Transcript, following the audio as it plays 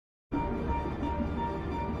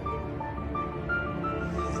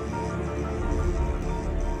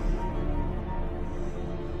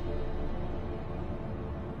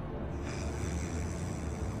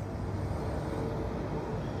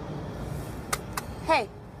Hey,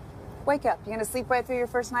 wake up. You gonna sleep right through your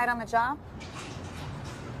first night on the job?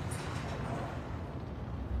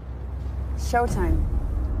 Showtime.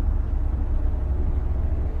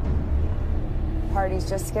 Party's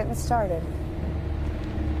just getting started.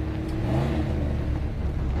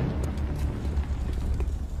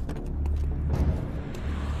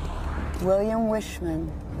 William Wishman,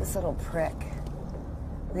 this little prick.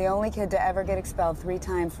 The only kid to ever get expelled 3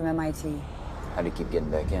 times from MIT. How do you keep getting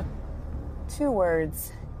back in? 2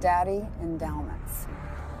 words, daddy endowments.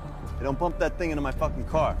 Hey, don't bump that thing into my fucking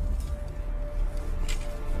car.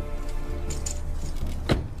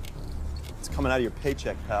 It's coming out of your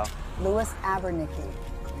paycheck, pal. Louis Abernicki.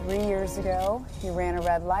 3 years ago, he ran a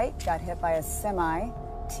red light, got hit by a semi,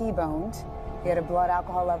 T-boned. He had a blood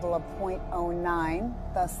alcohol level of .09,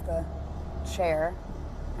 thus the chair,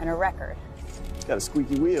 and a record. It's got a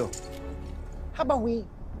squeaky wheel. How about we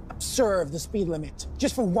observe the speed limit,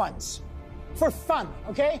 just for once? For fun,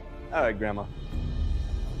 okay? All right, Grandma.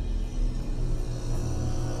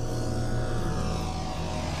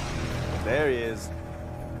 There he is.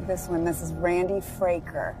 This is Randy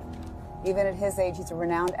Fraker. Even at his age, he's a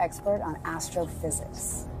renowned expert on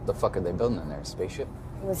astrophysics. The fuck are they building in there? A spaceship?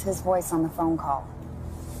 It was his voice on the phone call.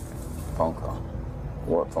 Phone call?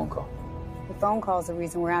 What phone call? The phone call's the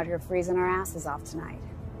reason we're out here freezing our asses off tonight.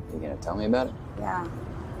 You gonna tell me about it? Yeah,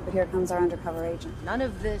 but here comes our undercover agent. None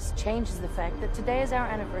of this changes the fact that today is our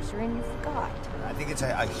anniversary and you forgot. I think it's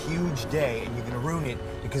a huge day, and you're gonna ruin it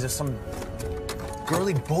because of some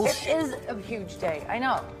girly bullshit. It is a huge day, I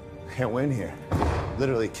know. Can't win here.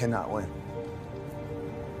 Literally cannot win.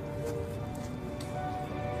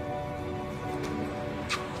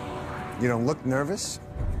 You don't look nervous.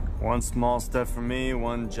 One small step for me,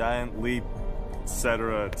 one giant leap,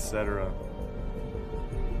 etc., etc.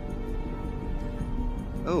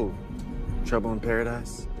 Oh, trouble in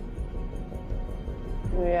paradise?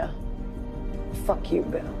 Yeah. Fuck you,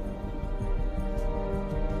 Bill.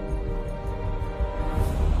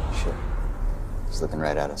 Shit. He's looking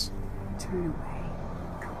right at us. Turn away.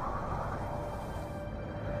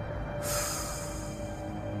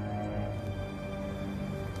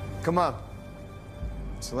 Come on.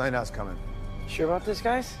 Selena's coming. Sure about this,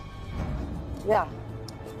 guys? Yeah.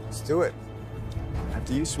 Let's do it.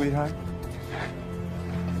 After you, sweetheart.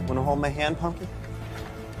 Wanna hold my hand, Pumpkin?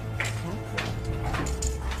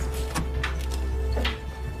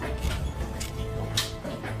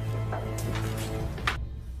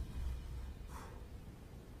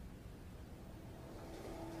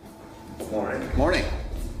 Morning. Morning.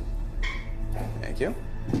 Thank you.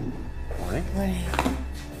 Morning.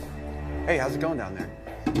 Hey, how's it going down there?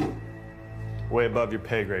 Way above your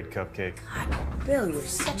pay grade, Cupcake. God, Bill, you're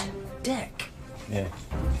such a dick. Yeah.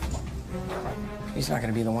 He's not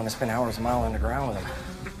gonna be the one to spend hours a mile underground with him.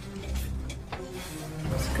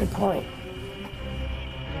 That's a good point.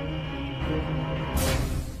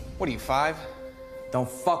 What are you, 5? Don't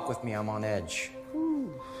fuck with me, I'm on edge.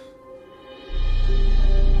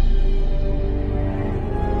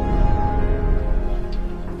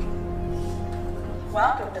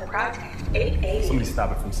 Welcome to Project 880. Somebody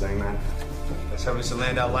stop it from saying that. That's how Mr.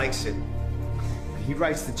 Landau likes it. He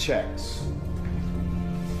writes the checks.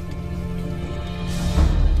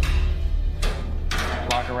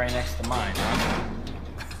 Locker right next to mine, huh?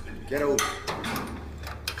 Get over.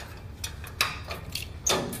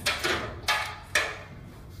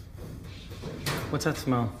 What's that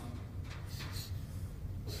smell?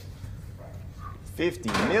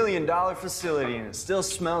 $50 million facility, and it still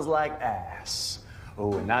smells like ass.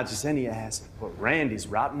 Oh, and not just any ass, but Randy's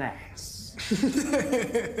rotten ass.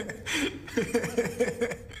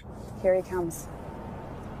 Here he comes.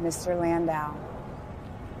 Mr. Landau.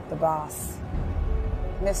 The boss.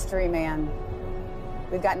 Mystery man.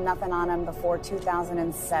 We've got nothing on him before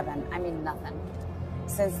 2007. I mean, nothing.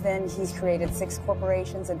 Since then, he's created 6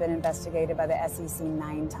 corporations and been investigated by the SEC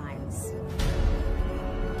 9 times.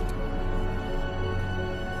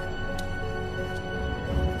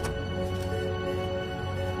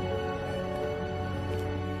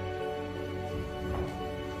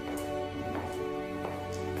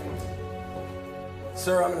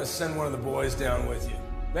 Sir, I'm gonna send one of the boys down with you.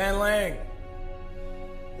 Van Lang.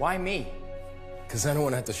 Why me? Because I don't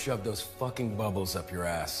want to have to shove those fucking bubbles up your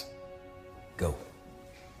ass. Go.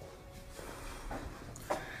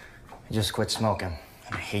 I just quit smoking,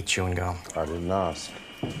 and I hate chewing gum. I didn't ask.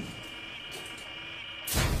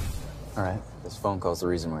 All right, this phone call's the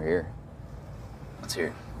reason we're here. Let's hear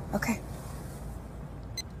it. Okay.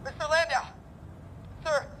 Mr. Landau,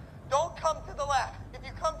 sir, don't come to the lab. If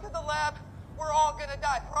you come to the lab, we're all gonna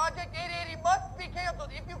die. Project 880 must be canceled.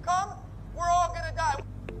 If you come, we're all gonna die.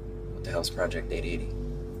 What the the hell's Project 880?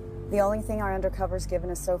 The only thing our undercover's given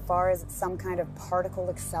us so far is some kind of particle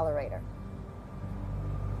accelerator.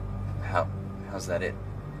 How's that it?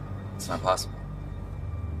 It's not possible.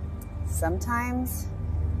 Sometimes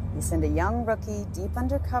you send a young rookie deep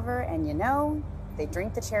undercover and you know, they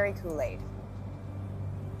drink the cherry Kool-Aid.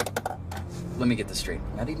 Let me get this straight.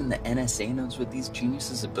 Not even the NSA knows what these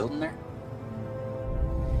geniuses are building there?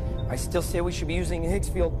 I still say we should be using a Higgs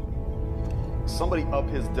field. Somebody up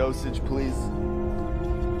his dosage, please.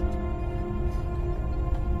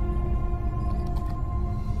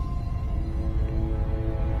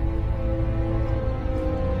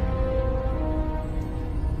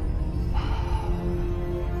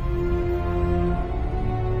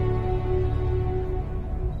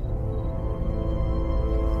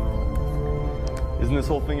 Isn't this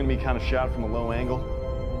whole thing gonna be kind of shot from a low angle?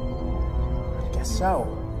 I guess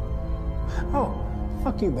so. Oh,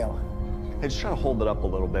 fuck you, Bill. Hey, just try to hold it up a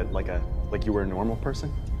little bit, like you were a normal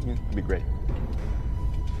person. Yeah, that'd be great.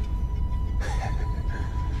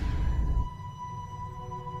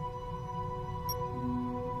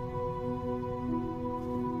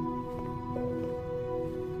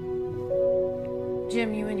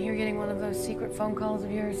 Jim, you in here getting one of those secret phone calls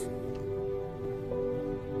of yours?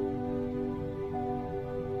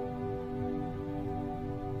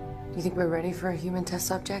 Do you think we're ready for a human test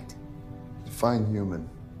subject? Define human.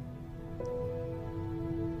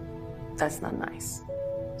 That's not nice.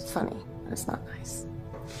 It's funny, but it's not nice.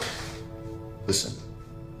 Listen,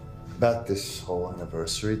 about this whole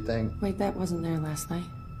anniversary thing. Wait, that wasn't there last night.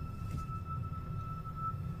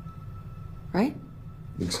 Right?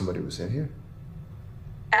 Think somebody was in here?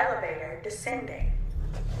 Elevator descending.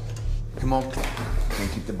 Come on.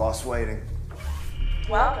 Can't keep the boss waiting.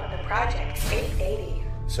 Welcome to Project 880.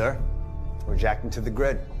 Sir, we're jacked into the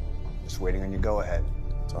grid. Just waiting on your go-ahead.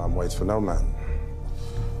 Time waits for no man.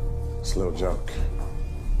 It's a little joke.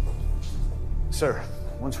 Sir,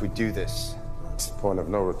 once we do this, it's the point of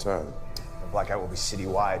no return. The blackout will be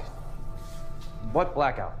citywide. What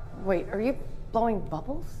blackout? Wait, are you blowing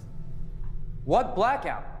bubbles? What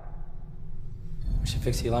blackout? We should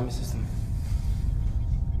fix the alignment system.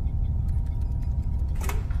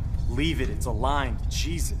 Leave it, it's aligned.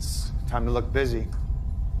 Jesus. Time to look busy.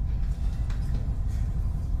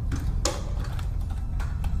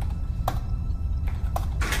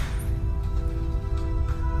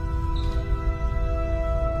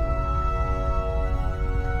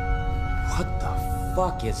 What the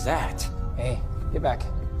fuck is that? Hey, get back.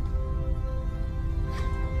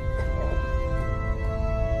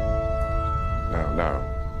 No.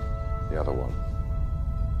 The other one.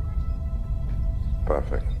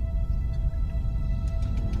 Perfect.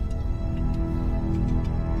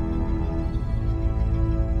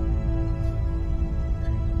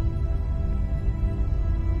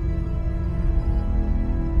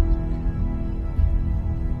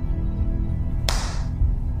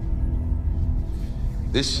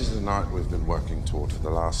 This is the night we've been working toward for the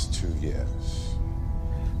last 2 years.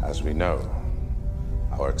 As we know,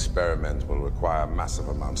 our experiment will require massive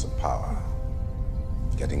amounts of power.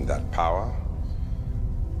 Getting that power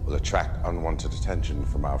will attract unwanted attention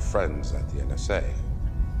from our friends at the NSA,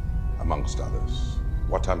 amongst others.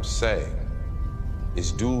 What I'm saying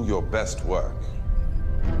is do your best work.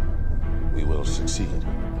 We will succeed.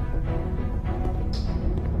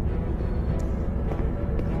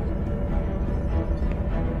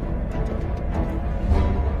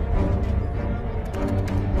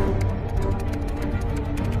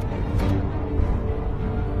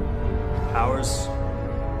 Powers,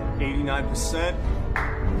 89%,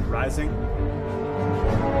 rising.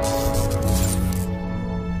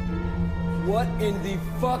 What in the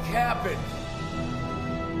fuck happened?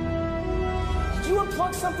 Did you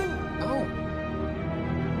unplug something? No.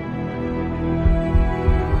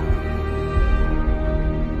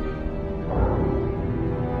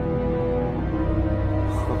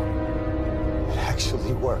 It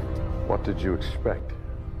actually worked. What did you expect?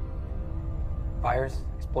 Fires,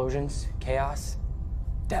 explosions, chaos,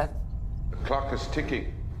 death. The clock is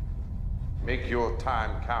ticking. Make your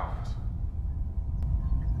time count.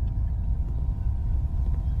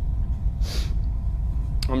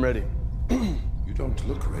 I'm ready. You don't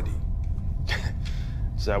look ready.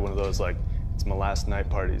 Is that one of those, like, it's my last night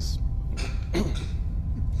parties?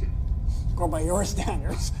 Go by your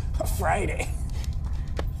standards, a Friday.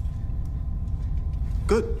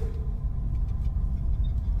 Good.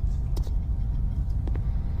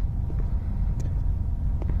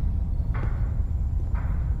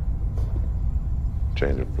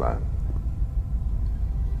 Change of plan.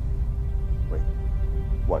 Wait,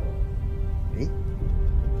 what? Me?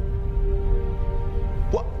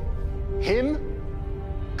 What? Him?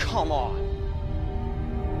 Come on.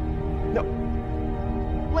 No.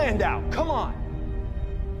 Landau, come on.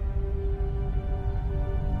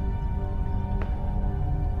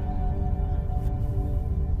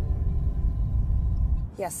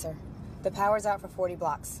 Yes, sir. The power's out for 40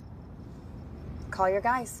 blocks. Call your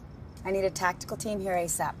guys. I need a tactical team here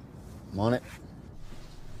ASAP. I'm on it.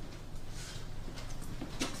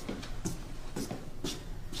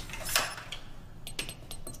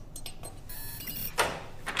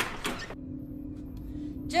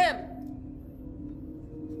 Jim!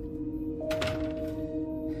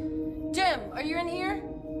 Jim, are you in here?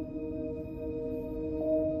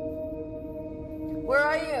 Where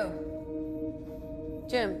are you?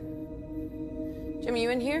 Jim? Jim, are you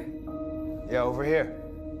in here? Yeah, over here.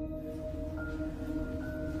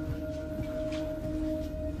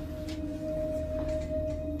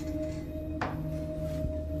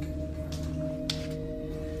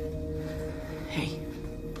 Hey.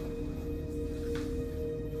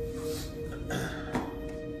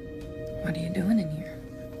 What are you doing in here?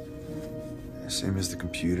 Same as the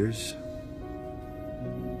computers.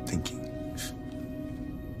 Thinking.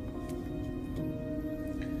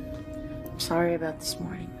 I'm sorry about this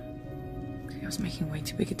morning. I was making way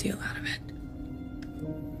too big a deal out of it.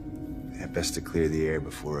 Yeah, best to clear the air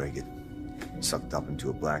before I get sucked up into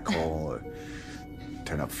a black hole or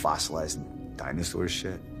turn up fossilized dinosaur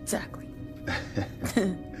shit. Exactly.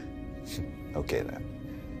 Okay, then.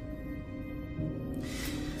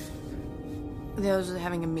 Those are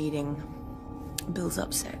having a meeting. Bill's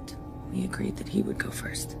upset. We agreed that he would go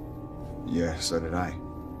first. Yeah, so did I.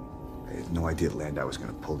 I had no idea Landau was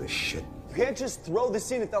gonna pull this shit. You can't just throw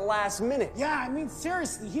this in at the last minute. Yeah, I mean,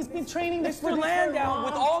 seriously, he's been training this for Mr. this Landau,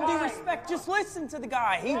 with all due time. respect, just listen to the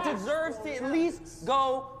guy. He deserves to at least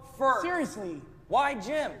go first. Seriously. Why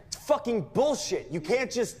Jim? It's fucking bullshit. You can't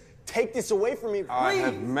just take this away from me. Please. I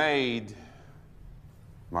have made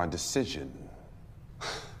my decision.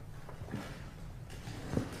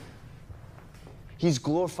 He's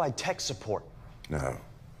glorified tech support. No.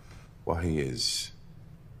 What he is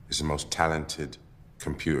the most talented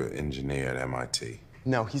computer engineer at MIT.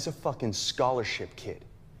 No, he's a fucking scholarship kid.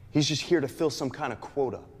 He's just here to fill some kind of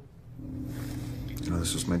quota. You know,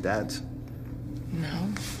 this was my dad's. No.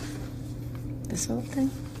 This old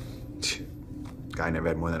thing? Guy never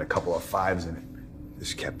had more than a couple of fives in it.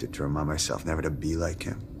 Just kept it to remind myself never to be like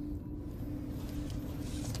him.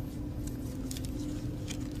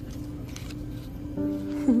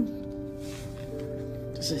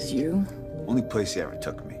 This is you? Only place he ever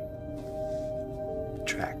took me.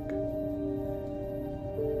 Track.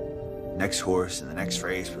 Next horse and the next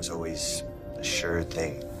race was always a sure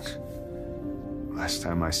thing. Last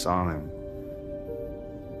time I saw him,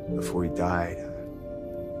 before he died,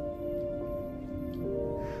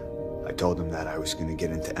 I told him that I was going to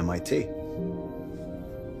get into MIT.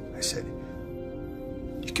 I said,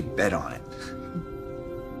 you could bet on it.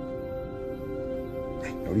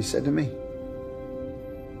 You know what he said to me?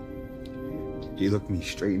 He looked me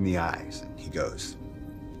straight in the eyes and he goes,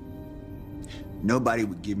 nobody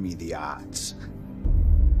would give me the odds.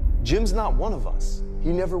 Jim's not one of us. He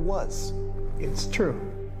never was. It's true.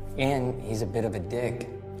 And he's a bit of a dick.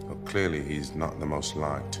 Well, clearly he's not the most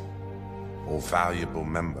liked or valuable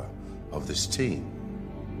member of this team.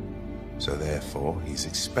 So therefore, he's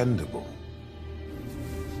expendable.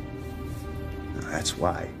 That's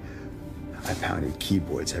why I pounded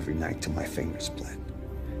keyboards every night till my fingers bled.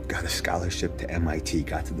 Got a scholarship to MIT,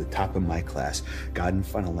 got to the top of my class, got in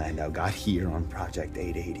front of Landau, got here on Project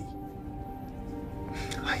 880.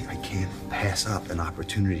 I can't pass up an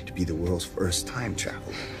opportunity to be the world's first time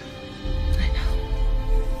traveler.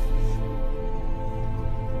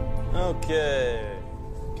 Okay.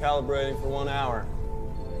 Calibrating for 1 hour.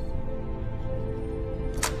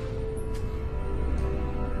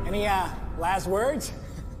 Any last words?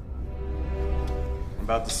 I'm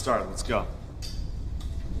about to start. Let's go.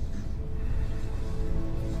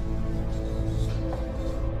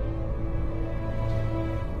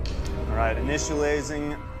 All right,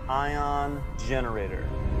 initializing ion generator.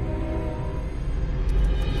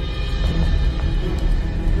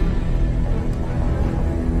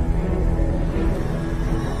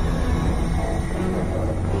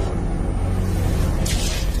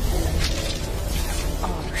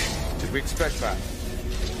 Did we expect that?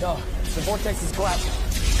 No, the vortex is collapsing.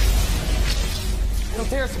 It'll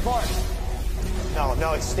tear us apart.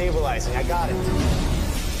 No, it's stabilizing. I got it.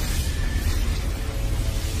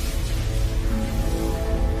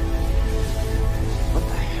 What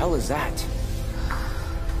the hell is that?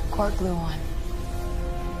 Quark glue on.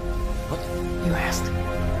 What? You asked.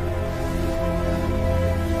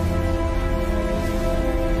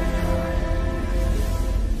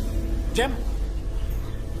 Jim?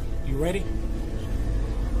 You ready?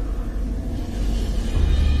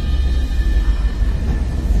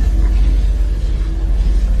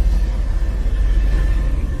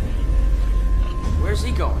 Where's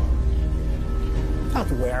he going?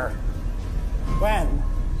 Not where. When?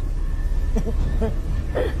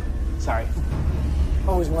 Sorry.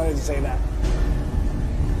 Always wanted to say that.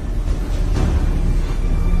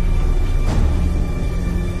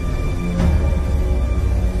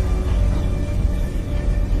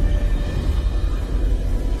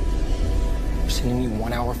 We're sending you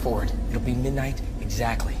 1 hour forward. It'll be midnight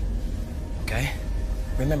exactly. Okay?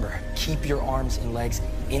 Remember, keep your arms and legs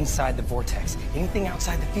inside the vortex. Anything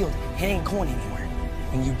outside the field, it ain't going anywhere.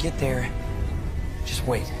 When you get there, just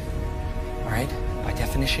wait. All right? By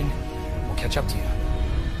definition, we'll catch up to you.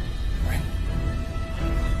 All right?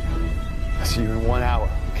 I'll see you in 1 hour,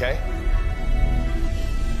 okay?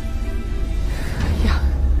 Yeah.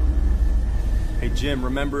 Hey, Jim,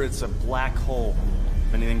 remember it's a black hole.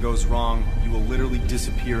 If anything goes wrong, you will literally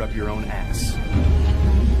disappear up your own ass.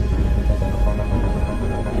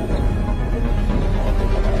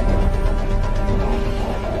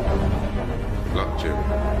 Good luck, Jim.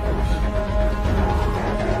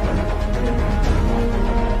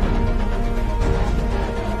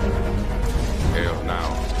 Hail now.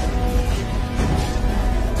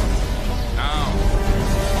 Now.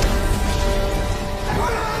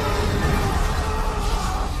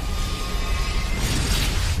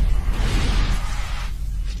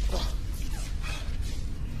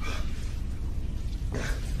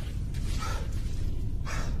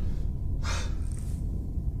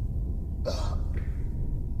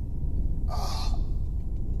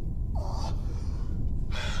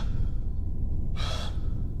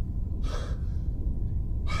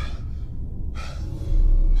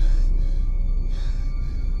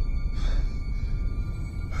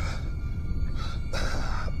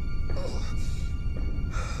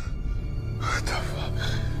 What the fuck?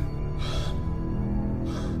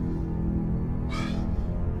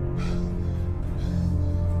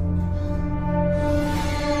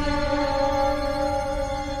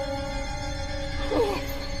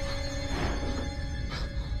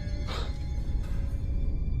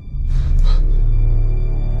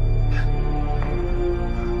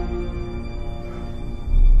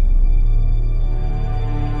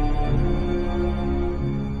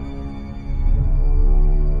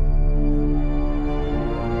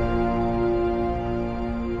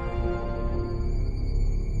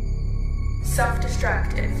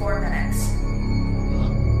 Self-destruct in 4 minutes.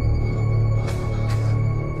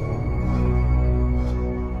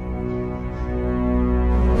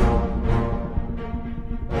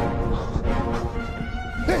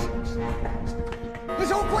 This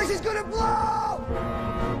whole place is gonna blow!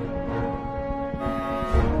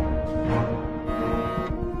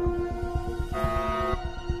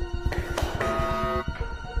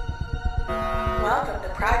 Welcome to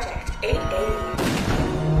Project 880.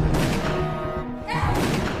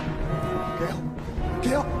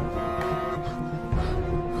 Gil?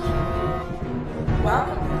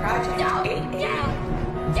 Welcome to Project 880.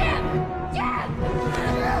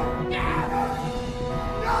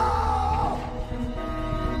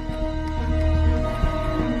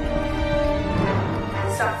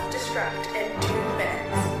 Self-destruct in 2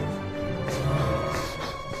 minutes.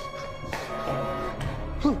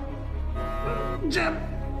 Jim!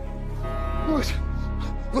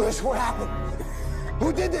 Louis, what happened?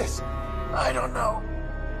 Who did this? I don't know.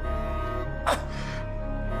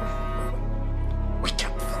 We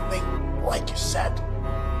kept filming, like you said.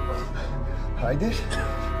 I did?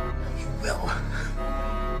 You will.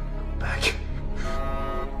 Back.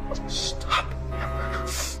 Stop.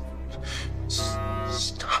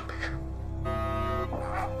 Stop.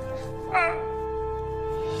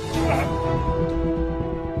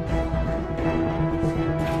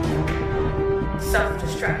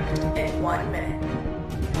 Self-destruct in 1 minute.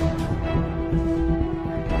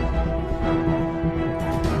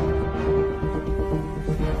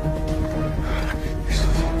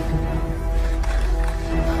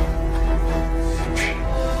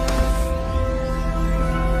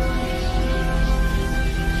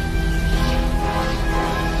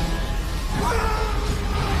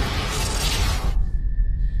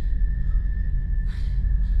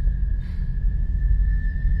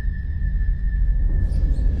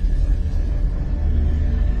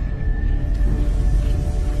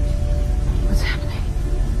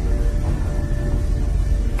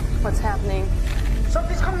 What's happening?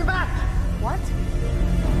 Something's coming back! What?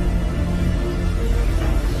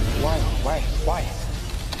 Why?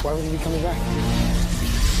 Why would he be coming back?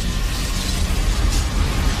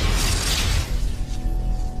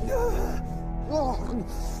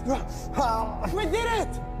 We did it!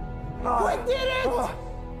 We did it!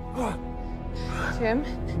 Jim?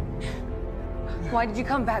 Why did you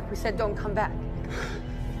come back? We said don't come back.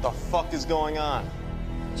 What the fuck is going on?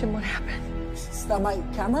 Jim, what happened? Is that my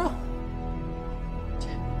camera?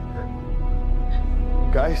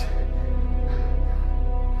 Guys,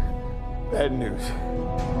 bad news.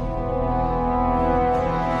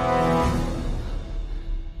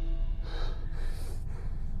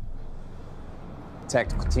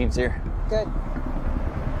 Tactical team's here. Good.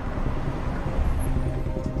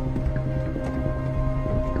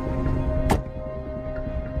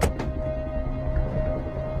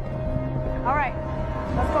 All right,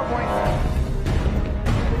 let's go, boys.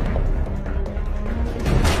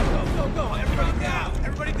 Go, go, go! Everybody down!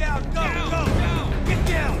 Everybody down! Go, go! Down. Get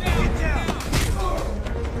down! Get down! Go,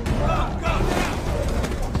 go!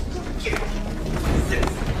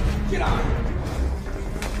 Get out!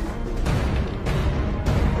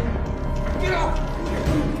 Get out!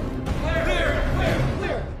 Clear! Clear! Clear!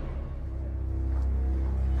 Clear!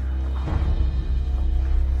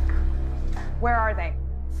 Where are they?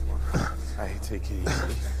 Hey, take it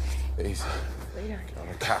easy. Easy. Get on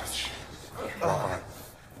the couch. All right.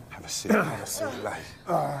 Have a seat. Have a seat. Lay.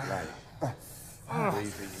 Breathe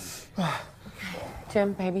easy.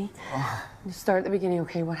 Jim, baby. Just start at the beginning,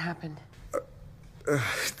 okay? What happened?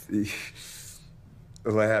 The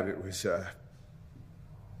lab, it was a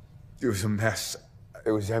mess.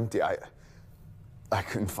 It was empty. I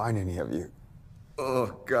couldn't find any of you.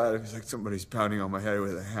 Oh, God, it was like somebody's pounding on my head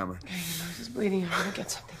with a hammer. Okay, your nose is bleeding. I'm gonna get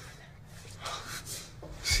something.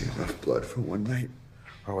 See enough blood for one night.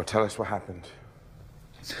 Oh, well, tell us what happened.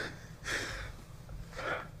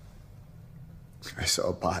 I saw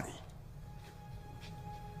a body.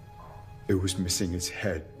 It was missing its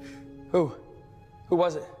head. Who? Who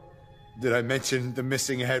was it? Did I mention the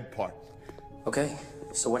missing head part? Okay,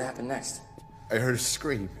 so what happened next? I heard a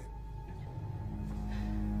scream.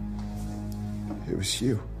 It was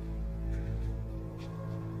you.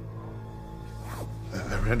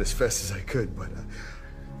 I ran as fast as I could, but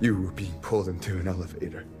you were being pulled into an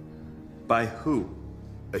elevator. By who?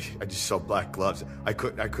 I just saw black gloves. I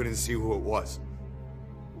couldn't see who it was.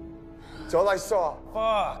 That's all I saw.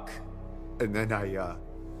 Fuck. And then I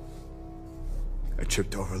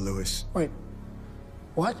tripped over Lewis. Wait,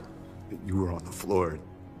 what? You were on the floor,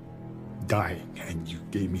 dying, and you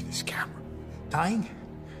gave me this camera. Dying?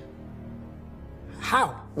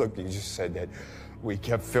 How? Look, you just said that we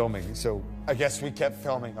kept filming, so I guess we kept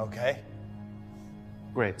filming, okay?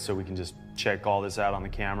 Great, so we can just check all this out on the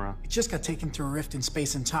camera. It just got taken through a rift in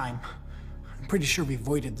space and time. I'm pretty sure we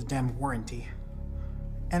voided the damn warranty.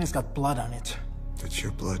 And it's got blood on it. That's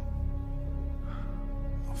your blood.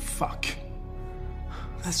 Oh, fuck.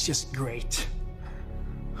 That's just great.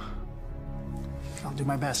 I'll do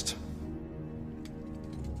my best.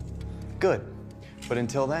 Good. But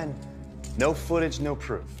until then, no footage, no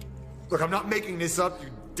proof. Look, I'm not making this up, you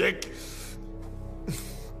dick.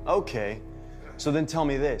 Okay. So then tell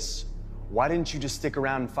me this. Why didn't you just stick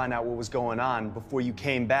around and find out what was going on before you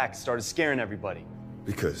came back and started scaring everybody?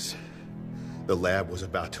 Because the lab was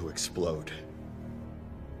about to explode.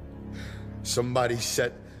 Somebody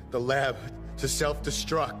set the lab to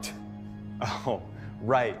self-destruct. Oh,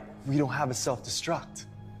 right. We don't have a self-destruct.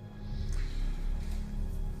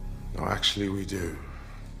 No, actually, we do.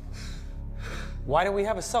 Why do we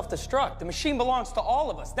have a self-destruct? The machine belongs to all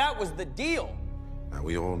of us. That was the deal. Now,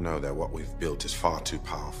 we all know that what we've built is far too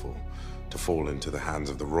powerful to fall into the hands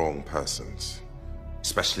of the wrong persons,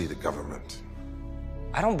 especially the government.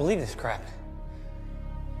 I don't believe this crap.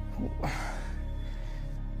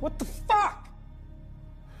 What the fuck?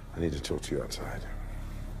 I need to talk to you outside.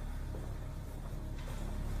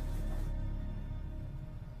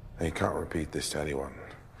 Now, you can't repeat this to anyone,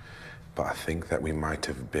 but I think that we might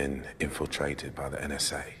have been infiltrated by the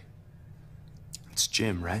NSA. It's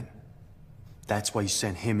Jim, right? That's why you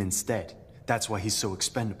sent him instead. That's why he's so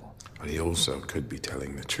expendable. But he also could be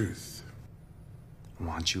telling the truth.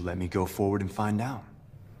 Why don't you let me go forward and find out?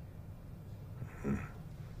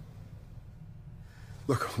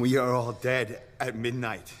 Look, we are all dead at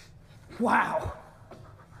midnight. Wow.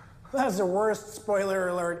 That's the worst spoiler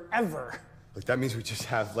alert ever. Look, that means we just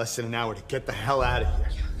have less than an hour to get the hell out of here.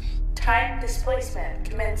 Time displacement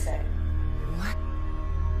commencing.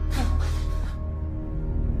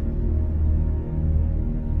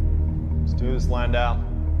 Let's do this, Landau.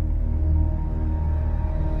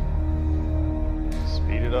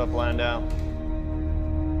 Speed it up, Landau.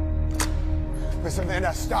 Mr.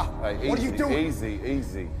 Landau, stop. Hey, what are you doing? Easy,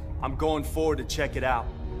 easy. I'm going forward to check it out.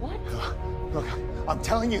 Look, I'm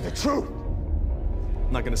telling you the truth.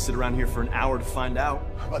 I'm not gonna sit around here for an hour to find out.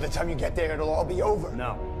 By the time you get there, it'll all be over.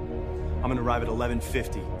 No. I'm gonna arrive at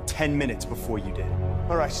 11:50, 10 minutes before you did.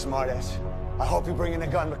 All right, smartass. I hope you bring in a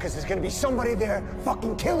gun because there's gonna be somebody there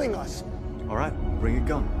fucking killing us. All right, bring a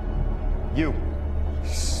gun. You.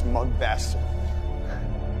 Smug bastard.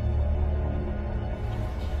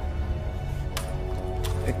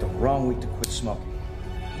 Picked the wrong week to quit smoking.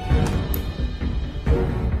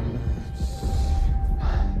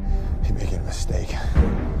 You're making a mistake.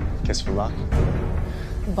 Guess for luck.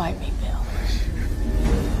 Bite me, Bill.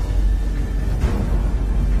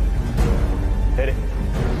 Hit it.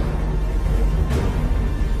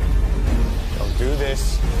 Don't do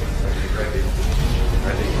this. Ready.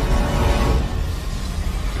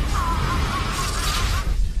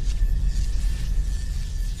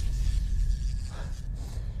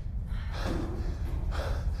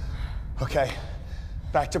 Okay,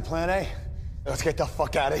 back to plan A. Let's get the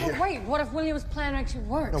fuck out of here. Oh, wait, what if William's plan actually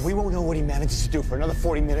works? No, we won't know what he manages to do for another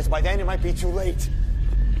 40 minutes. By then, it might be too late.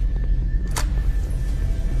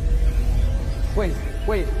 Wait.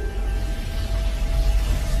 I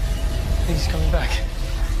think he's coming back.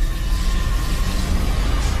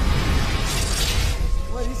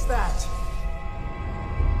 What is that?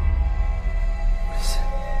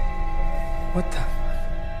 What the?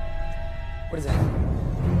 What is that?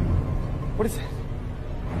 What is that?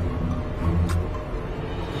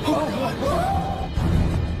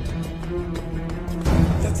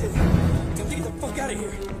 That's it. Get the fuck out of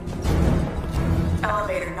here.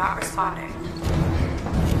 Elevator not responding.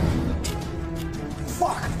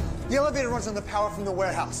 Fuck! The elevator runs on the power from the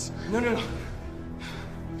warehouse. No.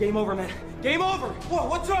 Game over, man. Game over.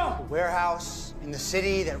 What's wrong? The warehouse in the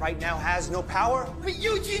city that right now has no power? But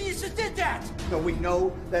you geniuses did that. No, we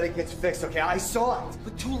know that it gets fixed, okay? I saw it.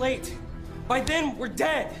 But too late. By then, we're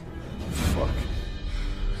dead. Fuck.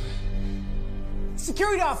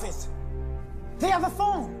 Security office! They have a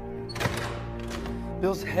phone!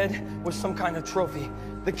 Bill's head was some kind of trophy.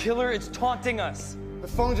 The killer is taunting us. The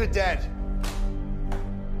phones are dead.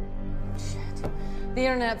 The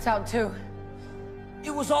internet's out too.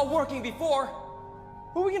 It was all working before.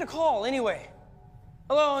 Who are we gonna call anyway?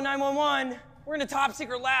 Hello, 911. We're in a top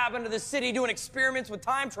secret lab under the city doing experiments with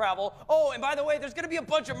time travel. Oh, and by the way, there's gonna be a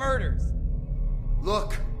bunch of murders.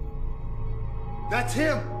 Look. That's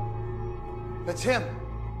him. That's him.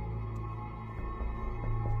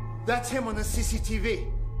 That's him on the CCTV.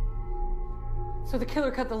 So the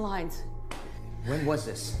killer cut the lines. When was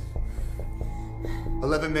this?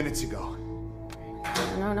 11 minutes ago.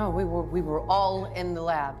 No, we were all in the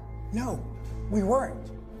lab. No, we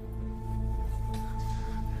weren't.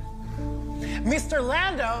 Mr.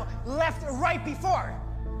 Lando left right before.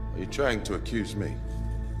 Are you trying to accuse me?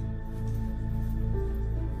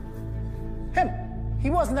 Him.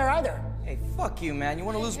 He wasn't there either. Hey, fuck you, man. You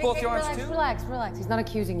want to lose both your arms too? Relax. He's not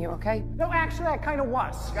accusing you, okay? No, actually, I kind of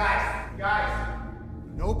was. Guys.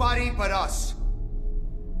 Nobody but us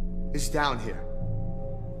is down here.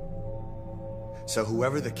 So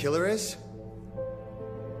whoever the killer is,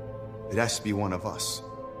 it has to be one of us.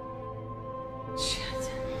 Shit.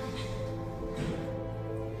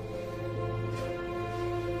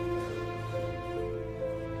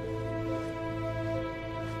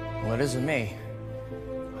 Well, it isn't me.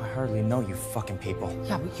 I hardly know you fucking people.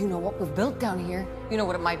 Yeah, but you know what we've built down here. You know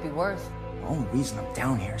what it might be worth. The only reason I'm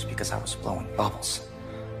down here is because I was blowing bubbles.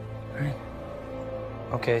 Right?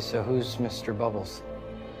 Okay, so who's Mr. Bubbles?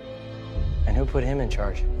 And who put him in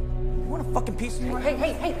charge? You want a fucking piece of me?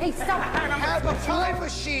 Hey, stop it. We have a time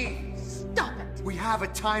machine. Stop it. We have a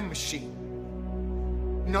time machine.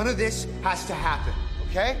 None of this has to happen,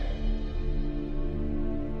 okay?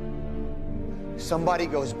 Somebody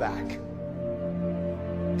goes back,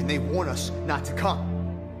 and they warn us not to come.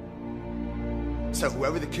 So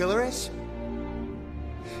whoever the killer is,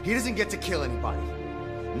 he doesn't get to kill anybody.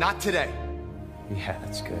 Not today. Yeah,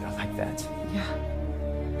 that's good. I like that. Yeah.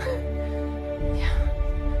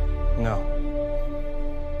 No.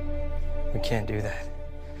 We can't do that.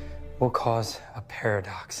 We'll cause a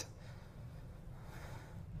paradox.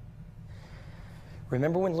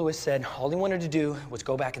 Remember when Lewis said all he wanted to do was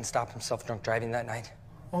go back and stop himself drunk driving that night?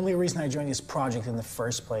 Only reason I joined this project in the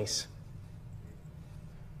first place.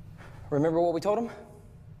 Remember what we told him?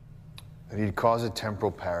 That he'd cause a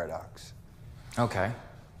temporal paradox. Okay.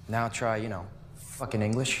 Now try, fucking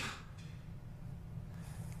English.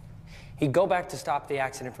 He'd go back to stop the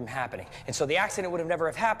accident from happening. And so the accident would have never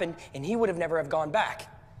have happened, and he would have never have gone back.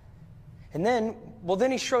 And then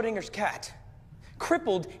he's Schrodinger's cat.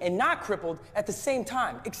 Crippled and not crippled at the same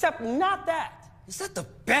time, except not that. Is that the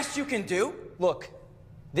best you can do? Look,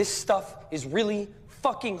 this stuff is really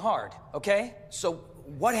fucking hard, okay? So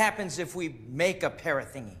what happens if we make a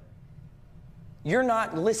parathingy? You're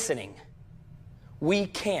not listening. We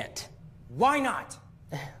can't. Why not?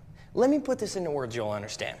 Let me put this into words you'll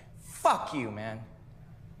understand. Fuck you, man.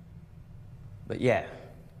 But yeah,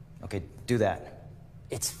 okay, do that.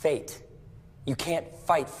 It's fate. You can't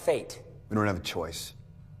fight fate. We don't have a choice.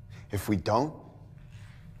 If we don't,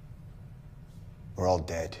 we're all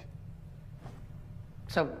dead.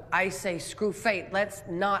 So I say screw fate. Let's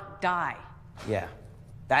not die. Yeah,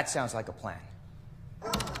 that sounds like a plan.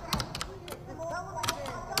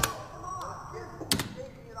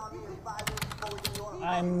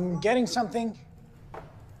 I'm getting something.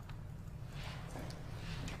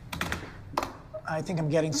 I think I'm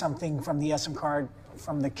getting something from the SM card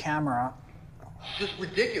from the camera. It's just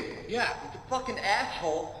ridiculous. Yeah, he's a fucking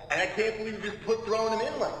asshole, and I can't believe you just put throwing him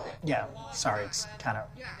in like that. Yeah, sorry, it's kind of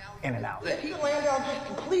in and out. If he Landau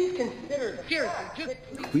just please consider this. Seriously, just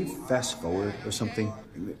Can we fast forward or something?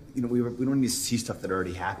 You know, we don't need to see stuff that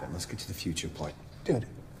already happened. Let's get to the future part. Dude,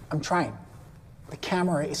 I'm trying. The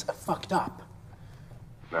camera is fucked up.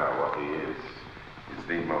 Now, what he is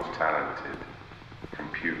the most talented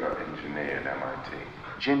computer engineer at MIT.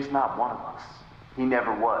 Jim's not one of us. He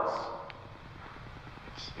never was.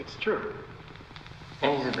 It's true.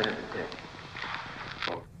 And he's a bit of a dick.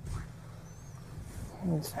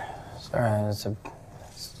 It's all right.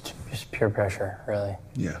 It's just peer pressure, really.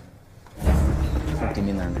 Yeah. What do you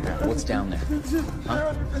mean they're underground? What's down there?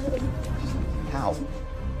 Huh? How?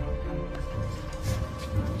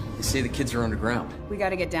 They say the kids are underground. We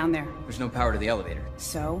gotta get down there. There's no power to the elevator.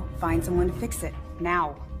 So, find someone to fix it.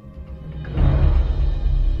 Now.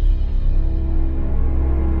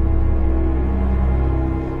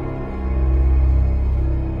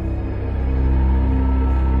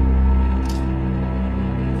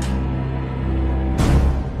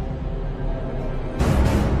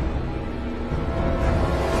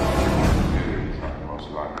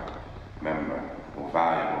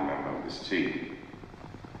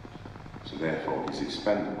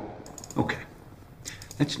 Expendable. Okay.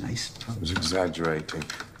 That's nice. I was exaggerating.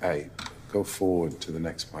 Hey, go forward to the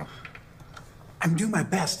next one. I'm doing my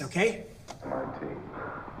best, okay? MIT.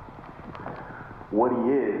 What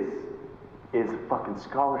he is a fucking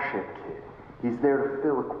scholarship kid. He's there to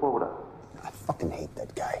fill a quota. I fucking hate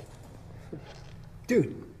that guy.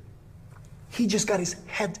 Dude, he just got his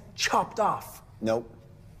head chopped off. Nope.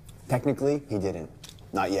 Technically, he didn't.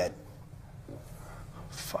 Not yet.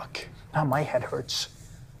 Fuck. Now my head hurts.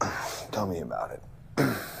 Tell me about it.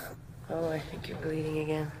 Oh, I think you're bleeding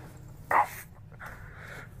again.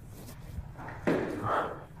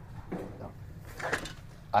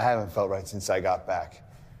 I haven't felt right since I got back.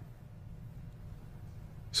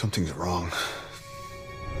 Something's wrong.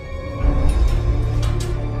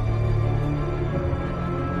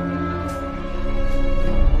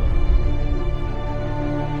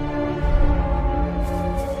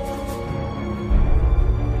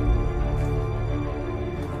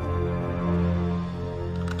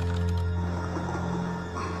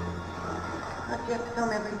 You have to film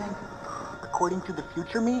everything. According to the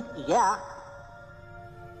future me, yeah.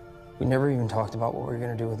 We never even talked about what we were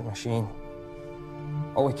gonna do with the machine.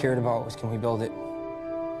 All we cared about was, can we build it?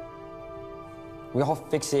 We all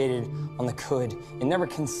fixated on the could and never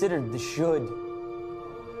considered the should.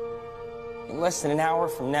 In less than an hour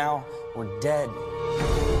from now, we're dead.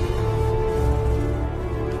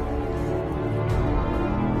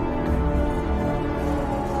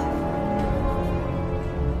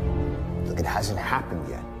 It hasn't happened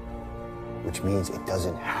yet, which means it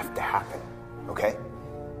doesn't have to happen, okay?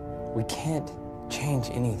 We can't change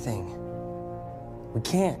anything. We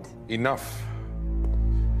can't. Enough.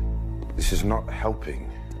 This is not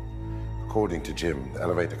helping. According to Jim, the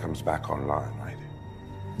elevator comes back online, right?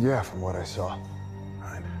 Yeah, from what I saw.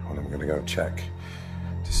 Right. Well, I'm gonna go check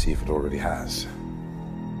to see if it already has.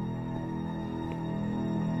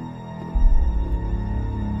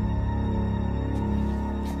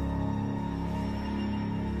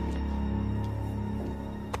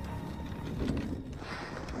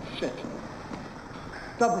 Shit.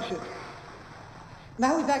 Double shit.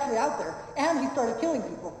 Now he's actually out there, and he started killing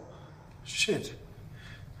people. Shit.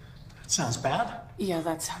 That sounds bad. Yeah,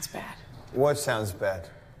 that sounds bad. What sounds bad?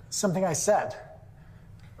 Something I said.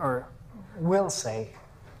 Or will say.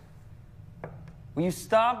 Will you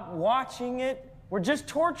stop watching it? We're just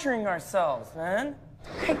torturing ourselves, man.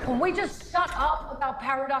 Hey, can we just shut up about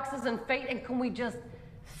paradoxes and fate, and can we just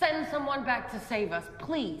send someone back to save us,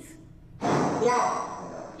 please? Yeah.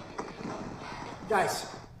 Guys,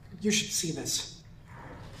 you should see this.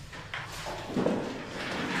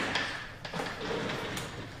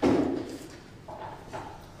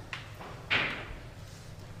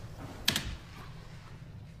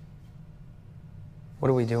 What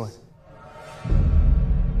are we doing?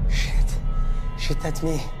 Shit. Shit, that's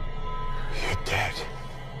me. You're dead.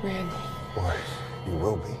 Randy. Or you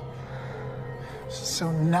will be.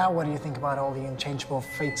 So now what do you think about all the unchangeable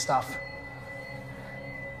fate stuff?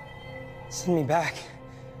 Send me back.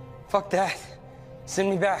 Fuck that. Send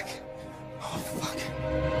me back. Oh, fuck.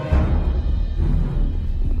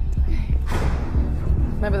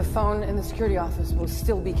 Remember, the phone in the security office will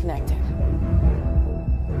still be connected.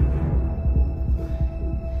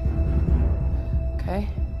 Okay?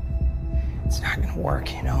 It's not gonna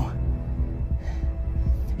work, you know?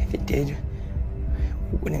 If it did,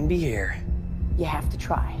 we wouldn't be here. You have to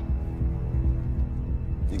try.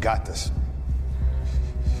 You got this.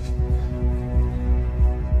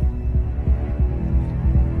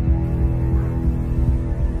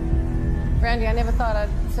 Randy, I never thought I'd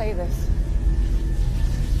say this.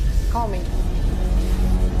 Call me.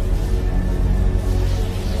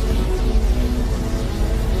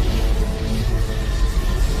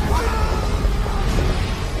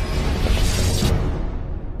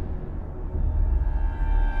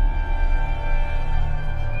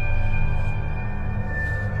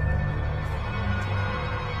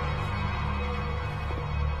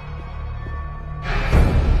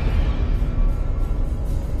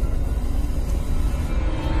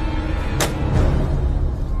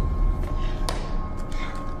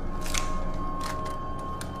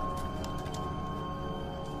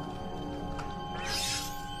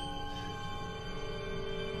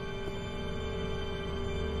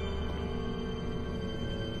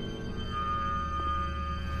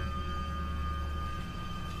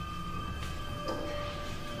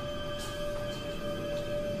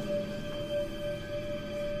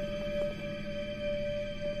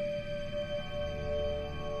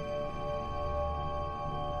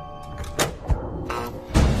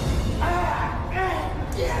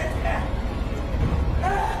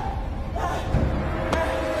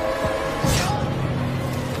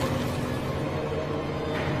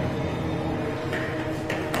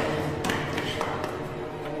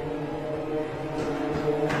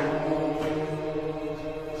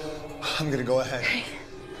 I'm gonna go ahead.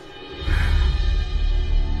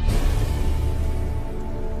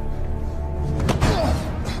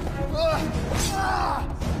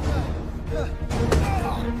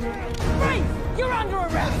 Right! You're under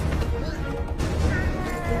arrest!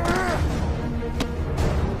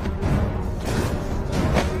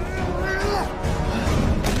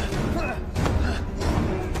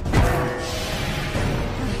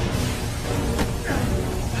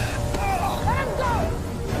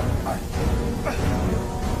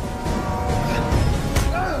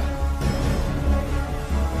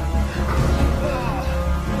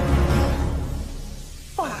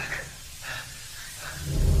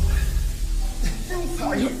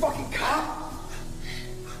 Are you a fucking cop?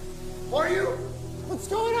 Are you? What's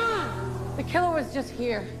going on? The killer was just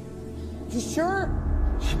here. You sure?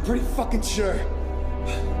 I'm pretty fucking sure.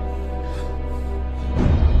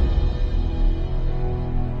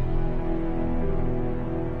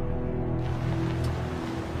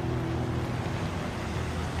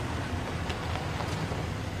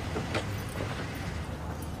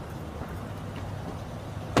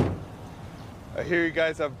 I hear you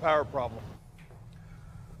guys have a power problem.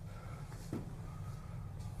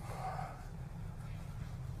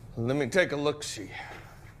 Let me take a look-see.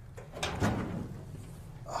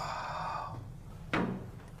 Oh.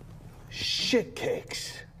 Shit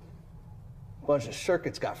cakes. A bunch of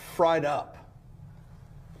circuits got fried up.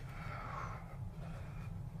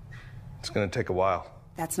 It's gonna take a while.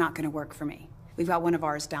 That's not gonna work for me. We've got one of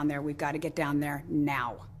ours down there. We've got to get down there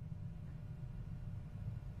now.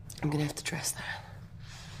 I'm gonna have to trust that.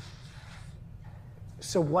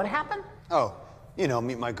 So what happened? Oh, you know,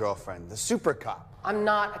 meet my girlfriend, the super cop. I'm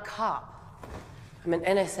not a cop. I'm an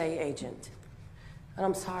NSA agent. And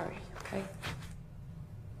I'm sorry, okay?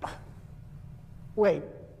 Wait.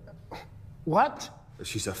 What?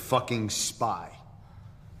 She's a fucking spy.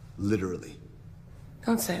 Literally.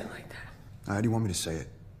 Don't say it like that. How do you want me to say it?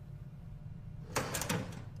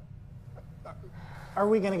 Are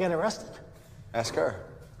we gonna get arrested? Ask her.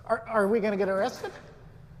 Are we gonna get arrested?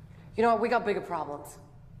 You know what? We got bigger problems.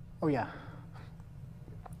 Oh, yeah.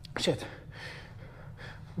 Shit.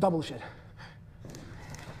 Double shit.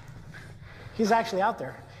 He's actually out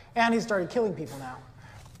there. And he started killing people now.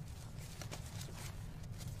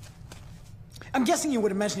 I'm guessing you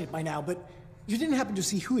would have mentioned it by now, but you didn't happen to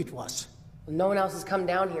see who it was. No one else has come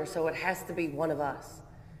down here, so it has to be one of us.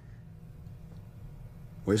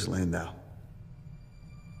 Where's Landau?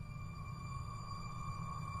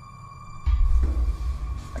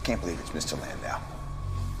 I can't believe it's Mr. Landau.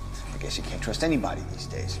 I guess you can't trust anybody these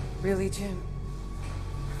days. Really, Jim?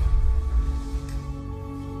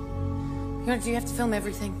 Do you have to film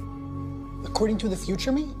everything? According to the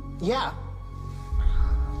future me? Yeah.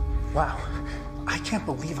 Wow. I can't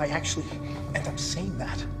believe I actually end up saying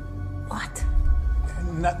that. What?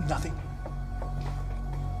 Nothing.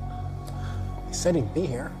 He said he'd be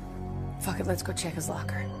here. Fuck it, let's go check his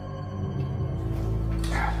locker.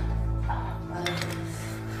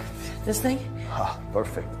 This thing? Ah,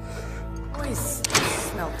 perfect. Boys,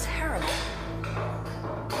 smell terrible.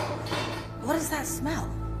 What is that smell?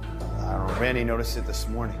 Randy noticed it this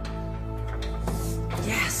morning.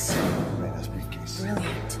 Yes. Randy's briefcase.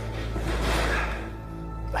 Brilliant.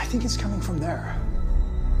 I think it's coming from there.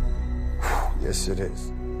 Yes, it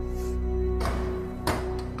is.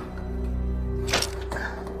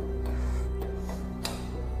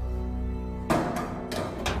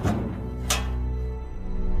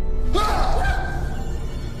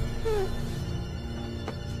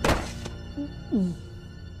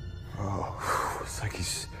 Oh, it's like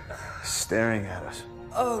he's staring at us.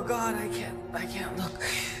 Oh, God, I can't look.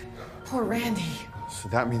 Poor Randy. So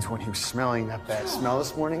that means when he was smelling that bad smell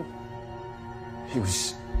this morning, he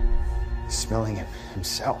was smelling it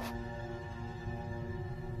himself.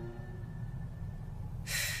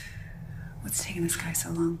 What's taking this guy so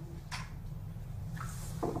long?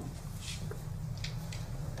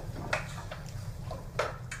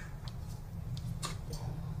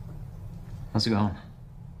 How's it going?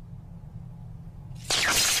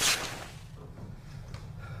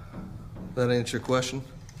 That answer your question?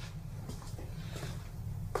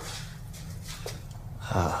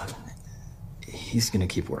 He's gonna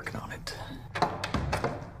keep working on it.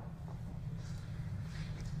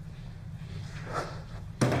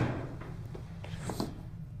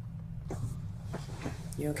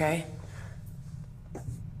 You okay?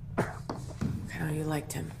 How you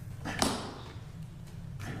liked him?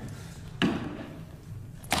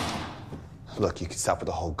 Look, you can stop with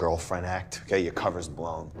the whole girlfriend act, okay? Your cover's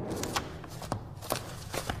blown.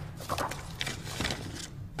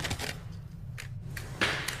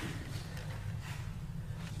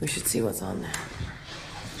 We should see what's on there.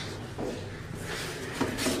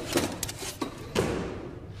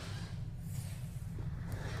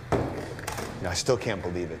 You know, I still can't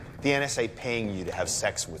believe it. The NSA paying you to have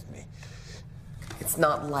sex with me. It's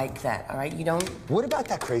not like that, all right? You don't... What about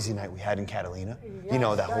that crazy night we had in Catalina? You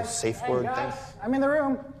know, that whole safe word thing? I'm in the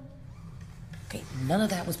room. Okay, none of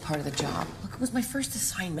that was part of the job. Look, it was my first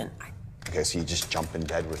assignment. Okay, so you just jump in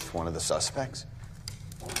bed with one of the suspects?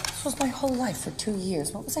 This was my whole life for 2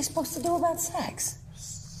 years. What was I supposed to do about sex?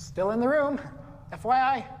 Still in the room.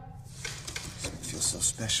 FYI. It feels so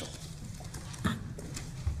special.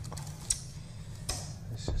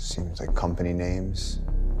 This seems like company names,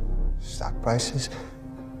 stock prices.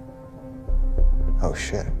 Oh,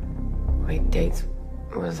 shit. Wait, dates?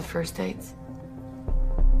 What was the first dates?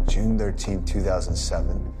 June 13,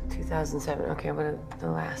 2007. 2007. Okay, what are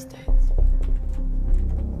the last dates?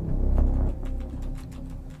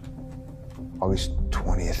 August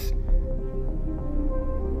 20th,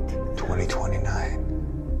 2029.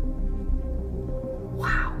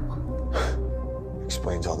 Wow.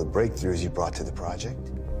 Explains all the breakthroughs you brought to the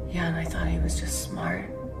project. Yeah, and I thought he was just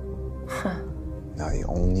smart. Huh. Now, the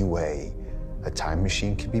only way a time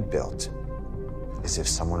machine can be built is if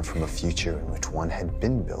someone from a future in which one had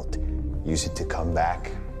been built used it to come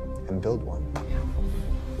back and build one.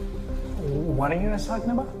 What are you guys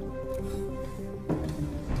talking about?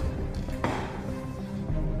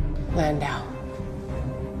 Landau.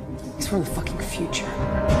 He's from the fucking future.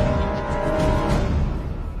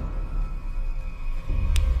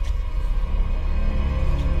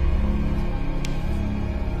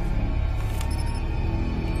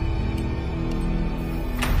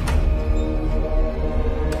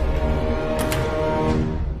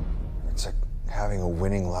 It's like having a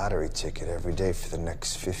winning lottery ticket every day for the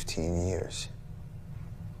next 15 years.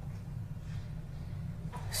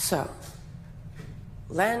 So,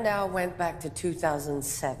 Landau went back to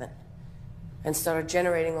 2007 and started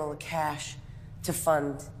generating all the cash to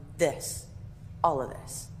fund this, all of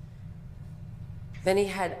this. Then he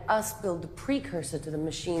had us build the precursor to the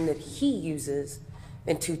machine that he uses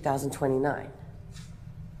in 2029.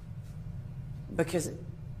 Because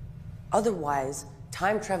otherwise,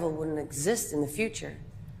 time travel wouldn't exist in the future.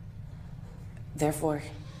 Therefore,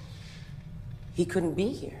 he couldn't be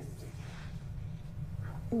here.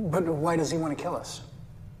 But why does he want to kill us?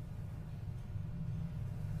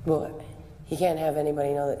 Well, he can't have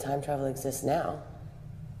anybody know that time travel exists now.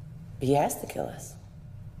 He has to kill us.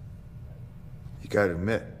 You gotta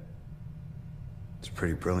admit, it's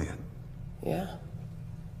pretty brilliant. Yeah.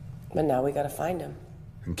 But now we gotta find him.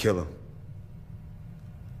 And kill him.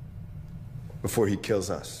 Before he kills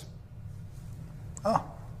us. Oh,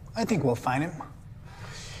 I think we'll find him.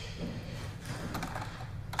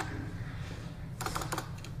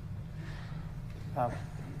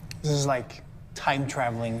 This is like time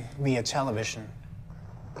traveling via television.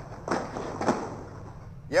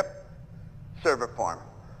 Yep. Server farm.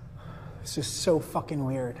 This is so fucking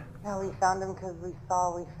weird. Yeah, we found him because we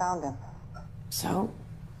saw we found him. So?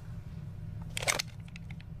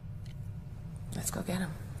 Let's go get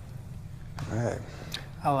him. All right.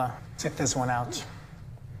 I'll sit this one out.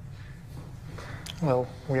 A little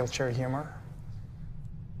wheelchair humor.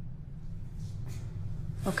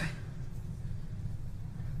 Okay.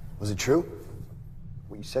 Was it true?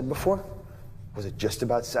 What you said before? Was it just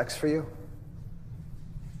about sex for you?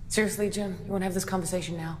 Seriously, Jim, you want to have this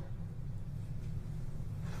conversation now?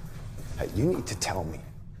 Hey, you need to tell me.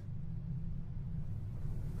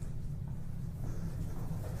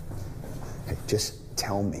 Hey, just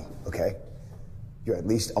tell me, okay? You at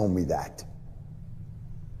least owe me that.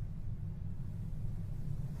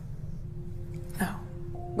 No.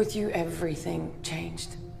 With you, everything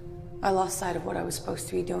changed. I lost sight of what I was supposed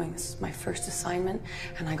to be doing. This is my first assignment,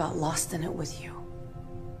 and I got lost in it with you.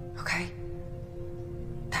 Okay?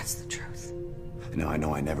 That's the truth. Now, I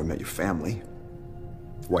know I never met your family.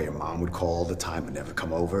 Why your mom would call all the time and never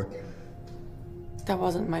come over. That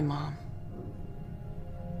wasn't my mom.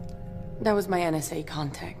 That was my NSA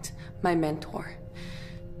contact, my mentor.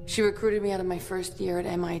 She recruited me out of my first year at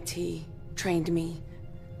MIT, trained me,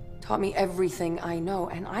 taught me everything I know,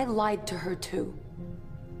 and I lied to her too.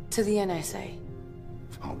 To the NSA.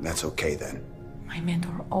 Oh, that's okay then. My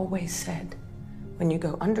mentor always said, when you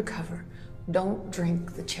go undercover, don't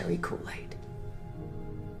drink the cherry Kool-Aid.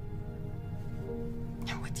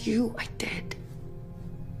 And with you, I did.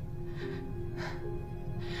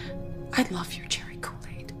 I love your cherry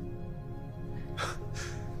Kool-Aid.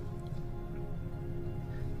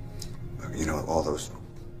 You know, all those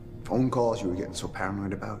phone calls you were getting so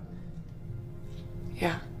paranoid about?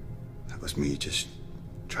 Yeah. That was me just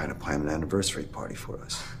trying to plan an anniversary party for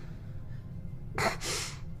us.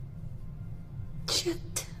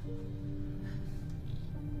 Shit.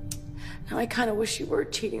 Now I kind of wish you were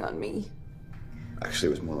cheating on me. Actually,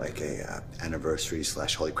 it was more like a anniversary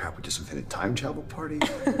 / holy crap, we just invented time travel party.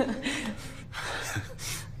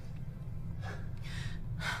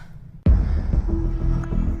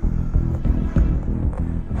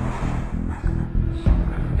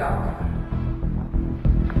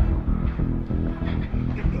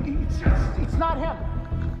 It's not him.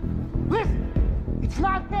 Listen, it's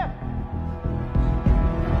not him.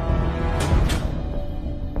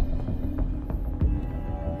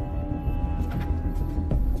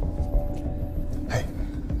 Hey,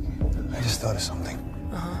 I just thought of something.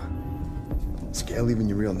 Is Gail even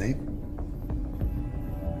your real name?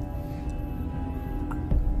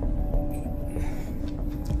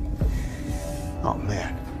 Oh,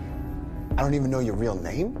 man. I don't even know your real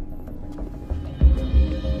name?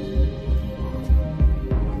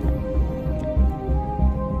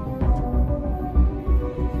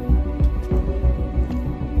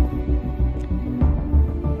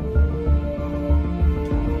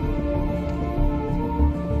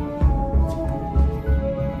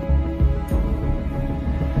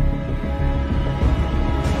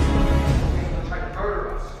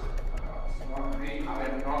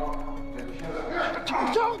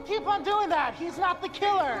 Don't keep on doing that. He's not the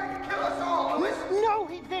killer. Kill us all, Louis. No,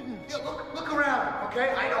 he didn't. Yeah, look around,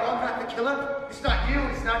 okay? I know I'm not the killer. It's not you,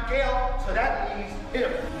 it's not Gail, so that leaves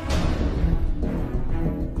him.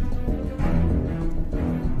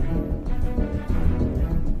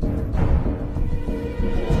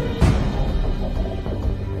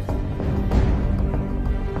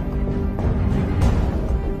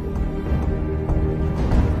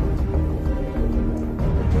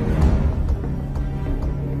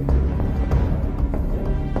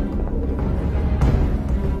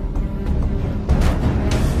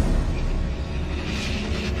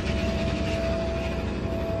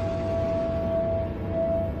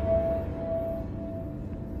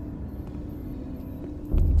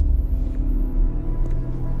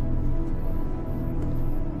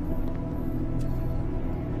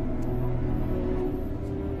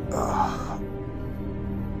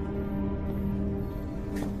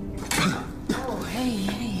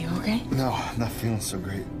 No, I'm not feeling so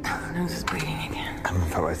great. Nose is bleeding again. I've been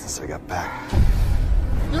felt right since I got back.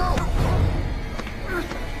 No!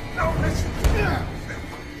 No, listen!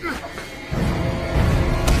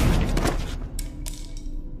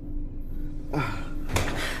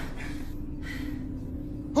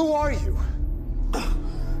 Who are you?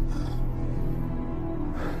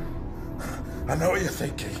 I know what you're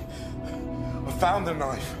thinking. I found the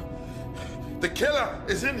knife. The killer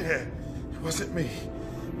is in here. It wasn't me.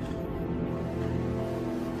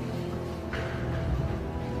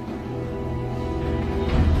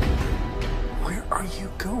 Where are you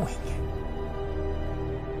going?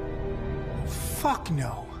 Fuck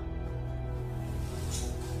no.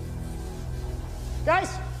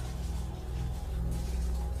 Guys!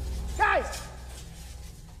 Guys!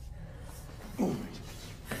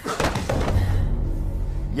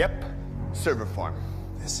 Yep, server farm.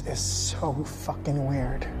 This is so fucking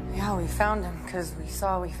weird. Yeah, we found him because we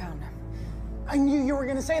saw we found him. I knew you were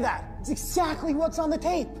gonna say that. It's exactly what's on the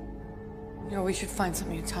tape. You know, we should find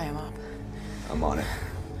something to tie him up. I'm on it.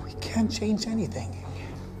 We can't change anything.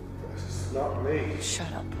 It's not me.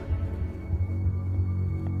 Shut up.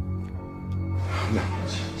 No.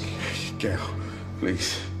 Gail,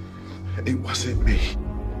 please. It wasn't me.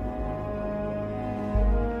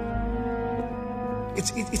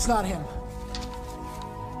 It's not him.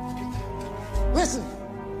 Listen,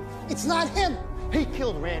 it's not him. He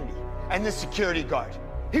killed Randy and the security guard.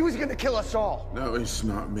 He was gonna kill us all. No, it's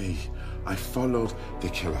not me. I followed the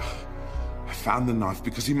killer. I found the knife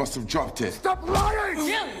because he must have dropped it. Stop lying!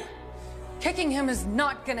 Jim! Kicking him is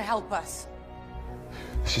not gonna help us.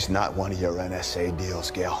 This is not one of your NSA deals,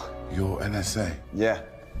 Gail. Your NSA? Yeah.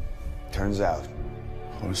 Turns out.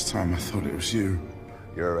 All this time I thought it was you.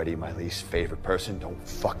 You're already my least favorite person. Don't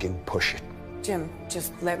fucking push it. Jim,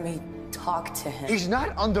 just let me talk to him. He's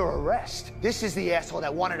not under arrest. This is the asshole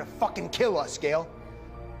that wanted to fucking kill us, Gail.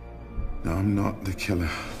 No, I'm not the killer.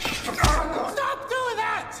 Stop doing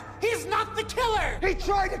that! He's not the killer! He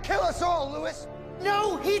tried to kill us all, Lewis.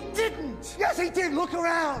 No, he didn't! Yes, he did. Look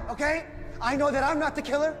around, okay? I know that I'm not the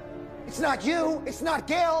killer. It's not you. It's not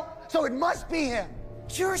Gail. So it must be him.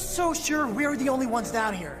 You're so sure we're the only ones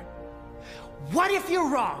down here. What if you're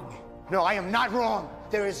wrong? No, I am not wrong.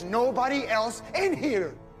 There is nobody else in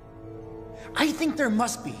here. I think there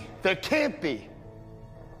must be. There can't be.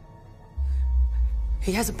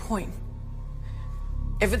 He has a point.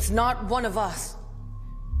 If it's not one of us,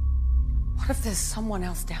 what if there's someone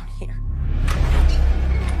else down here?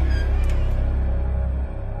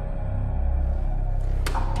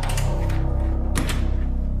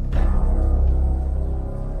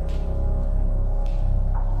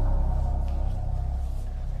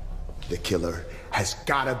 The killer has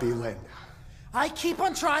gotta be Linda. I keep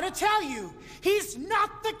on trying to tell you, he's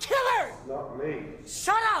not the killer! Not me.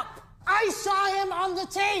 Shut up! I saw him on the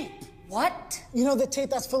tape! What? You know the tape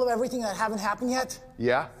that's full of everything that haven't happened yet?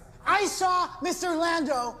 Yeah? I saw Mr.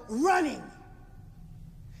 Lando running.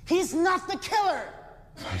 He's not the killer!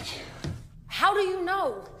 Thank you. How do you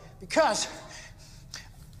know? Because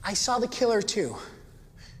I saw the killer too.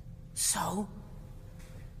 So?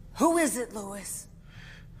 Who is it, Lewis?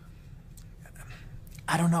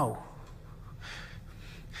 I don't know.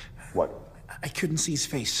 What? I couldn't see his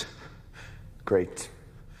face. Great.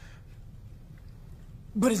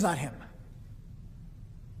 But it's not him.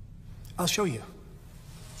 I'll show you.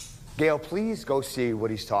 Gail, please go see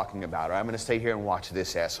what he's talking about, or I'm gonna stay here and watch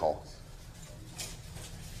this asshole.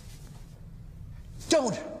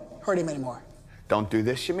 Don't hurt him anymore. Don't do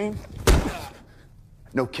this, you mean?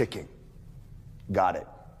 No kicking. Got it.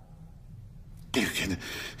 You can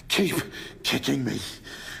keep kicking me,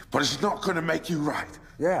 but it's not gonna make you right.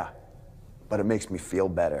 Yeah. But it makes me feel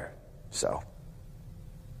better, so.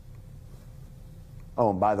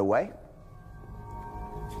 Oh, and by the way,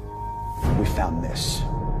 we found this.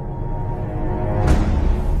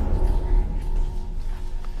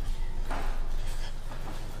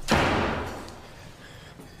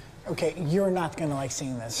 Okay, you're not gonna like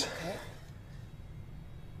seeing this. Okay.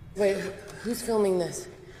 Wait, who's filming this?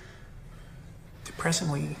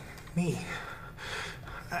 Presently, me.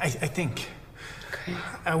 I think. Okay.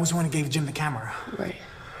 I was the one who gave Jim the camera. Right.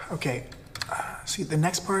 Okay, see, the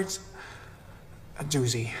next part's a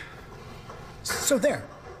doozy. So there,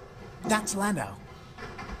 that's Landau.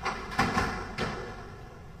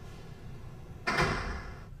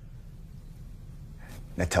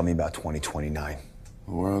 Now tell me about 2029.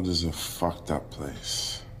 The world is a fucked up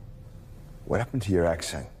place. What happened to your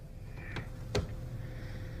accent?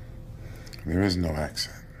 There is no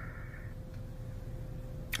accent.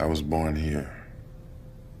 I was born here.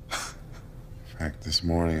 In fact, this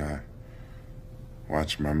morning I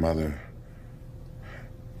watched my mother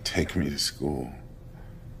take me to school.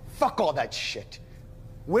 Fuck all that shit.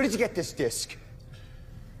 Where did you get this disc?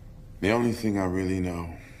 The only thing I really know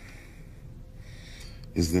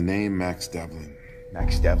is the name Max Devlin.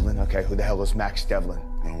 Max Devlin? Okay, who the hell is Max Devlin?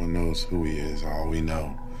 No one knows who he is. All we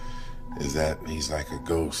know is that he's like a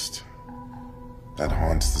ghost. that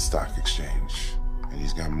haunts the stock exchange. And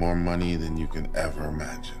he's got more money than you can ever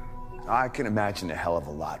imagine. I can imagine a hell of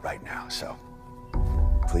a lot right now, so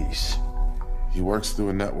please. He works through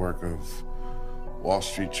a network of Wall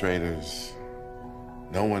Street traders.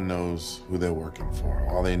 No one knows who they're working for.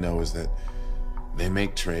 All they know is that they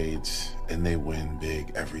make trades and they win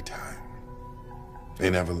big every time. They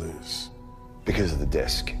never lose. Because of the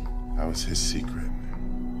disc. That was his secret.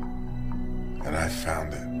 And I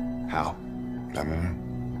found it. How? I don't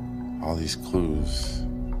know. All these clues,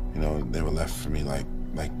 you know, they were left for me like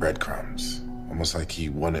breadcrumbs. Almost like he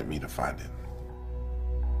wanted me to find it.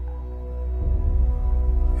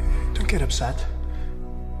 Don't get upset.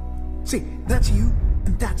 See, that's you,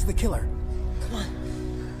 and that's the killer. Come on.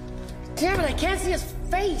 Damn it, I can't see his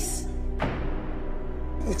face.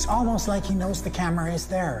 It's almost like he knows the camera is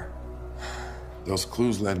there. Those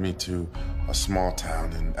clues led me to a small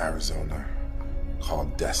town in Arizona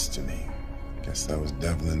called Destiny. Guess that was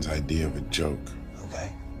Devlin's idea of a joke.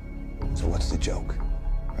 Okay. So what's the joke?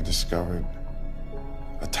 I discovered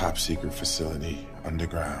a top-secret facility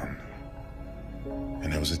underground.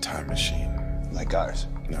 And it was a time machine. Like ours?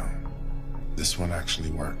 No. This one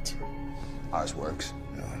actually worked. Ours works?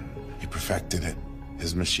 No. He perfected it.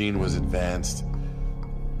 His machine was advanced,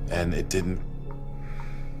 and it didn't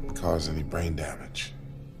cause any brain damage.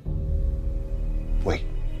 Wait.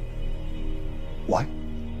 What?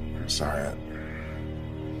 I'm sorry.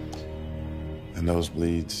 The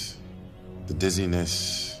nosebleeds, the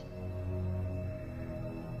dizziness.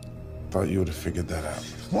 Thought you would have figured that out.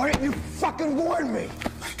 Why didn't you fucking warn me?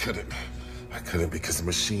 I couldn't because the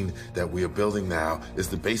machine that we are building now is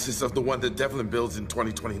the basis of the one that Devlin builds in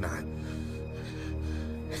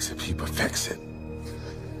 2029. Except he perfects it.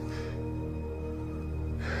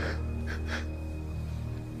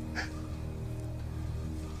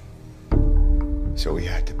 So we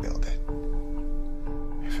had to build it.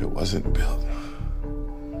 If it wasn't built,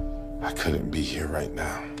 I couldn't be here right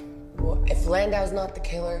now. Well, if Landau's not the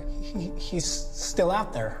killer... He's still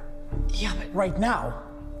out there. Yeah, but... Right now.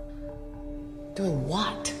 Doing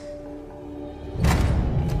what?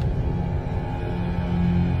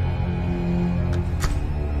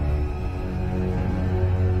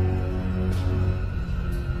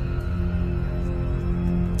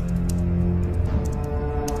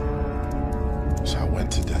 So I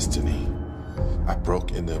went to Destiny. I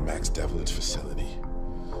broke into Max Devlin's facility.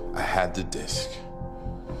 I had the disc.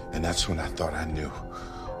 And that's when I thought I knew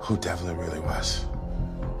who Devlin really was.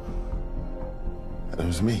 And it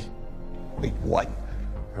was me. Wait, what?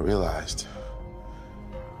 I realized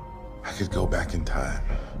I could go back in time.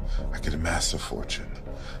 I could amass a fortune.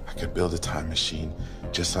 I could build a time machine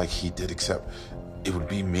just like he did, except it would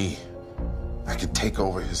be me. I could take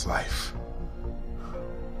over his life.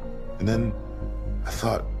 And then I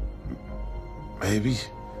thought, maybe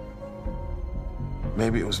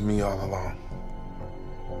it was me all along.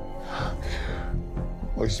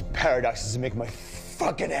 Well, these paradoxes make my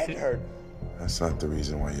fucking head hurt. That's not the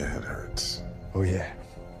reason why your head hurts. Oh, yeah.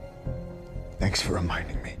 Thanks for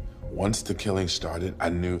reminding me. Once the killing started, I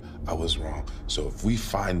knew I was wrong. So if we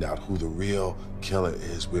find out who the real killer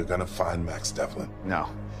is, we're gonna find Max Devlin. No,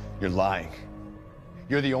 you're lying.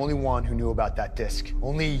 You're the only one who knew about that disc.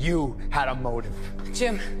 Only you had a motive.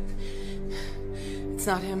 Jim, it's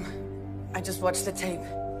not him. I just watched the tape.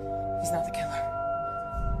 He's not the killer.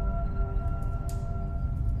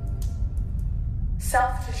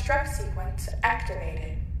 Self-destruct sequence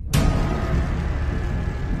activated.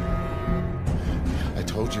 I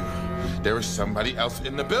told you, there is somebody else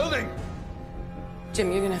in the building.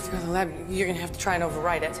 Jim, you're gonna have to go to the lab. You're gonna have to try and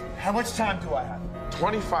override it. How much time do I have?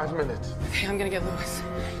 25 minutes. Okay, I'm gonna get Lewis.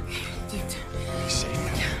 Dude. Be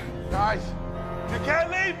safe. Guys, you can't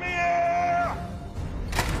leave me here!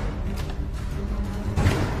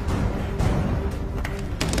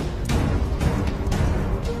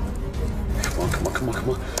 Come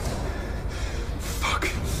on. Fuck.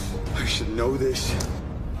 I should know this.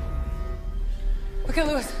 Okay,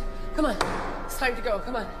 Lewis, come on. It's time to go,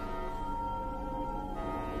 come on.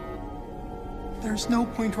 There's no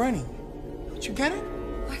point running. Don't you get it?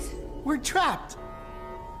 What? We're trapped.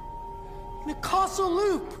 In a causal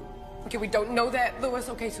loop. Okay, we don't know that, Lewis.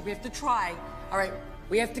 Okay, so we have to try. All right,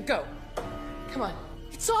 we have to go. Come on.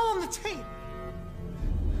 It's all on the tape.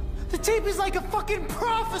 The tape is like a fucking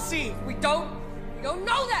prophecy. We don't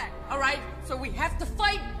know that, all right? So we have to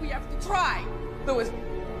fight, we have to try. Lewis,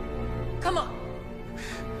 come on.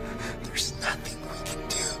 There's nothing we can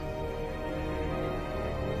do.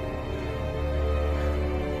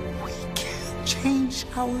 We can't change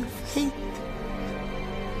our fate.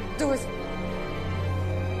 Lewis.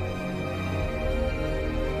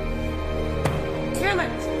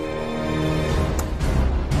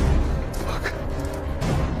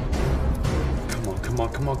 come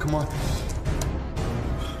on, come on, come on.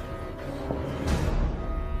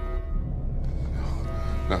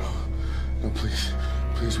 No, please.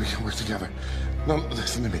 Please, we can work together. No,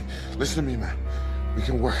 listen to me. Listen to me, man. We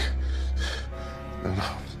can work.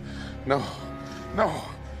 No.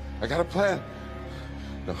 I got a plan.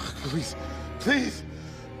 No, please.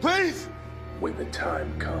 When the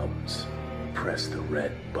time comes, press the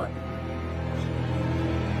red button.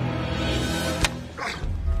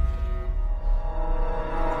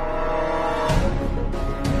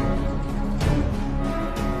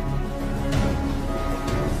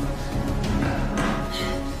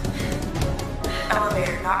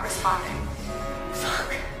 Elevator not responding.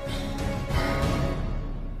 Fuck.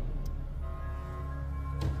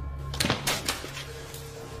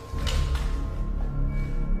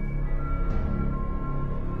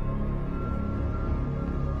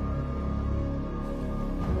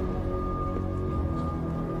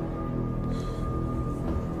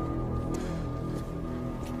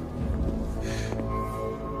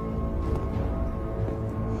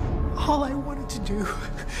 All I wanted to do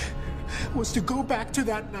was to go back to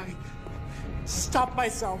that night, stop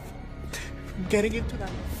myself from getting into that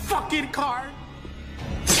fucking car.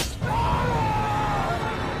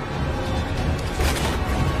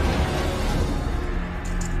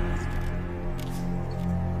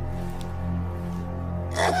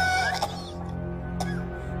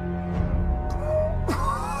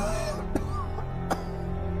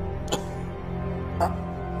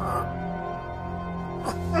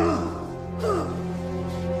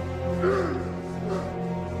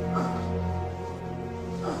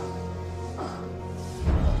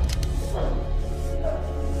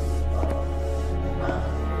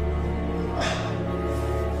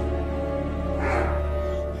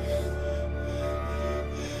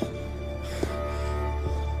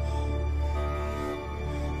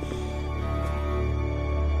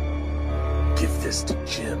 Give this to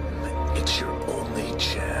Jim. It's your only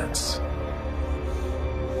chance.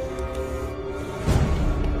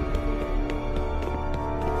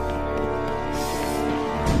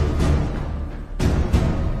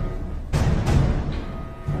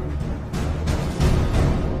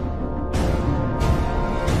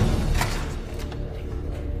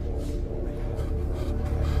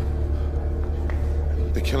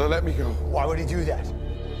 The killer let me go. Why would he do that?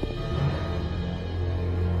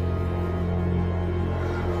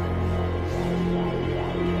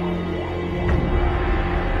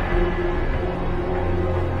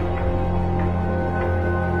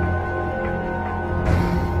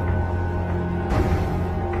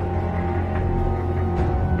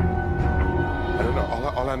 I don't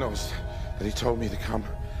know. All I know is that he told me to come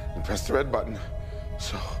and press the red button.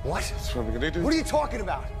 So What? that's what I'm gonna do. What are you talking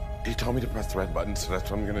about? He told me to press the red button, so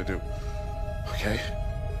that's what I'm gonna do. Okay?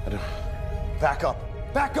 I don't. Back up.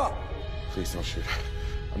 Back up! Please don't shoot.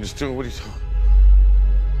 I'm just doing what he told.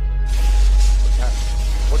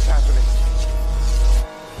 What's happening?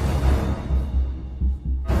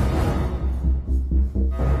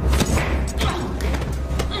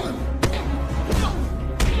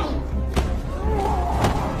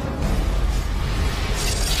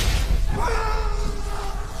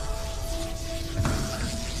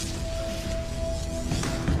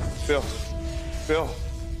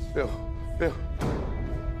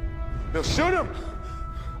 Bill, shoot him!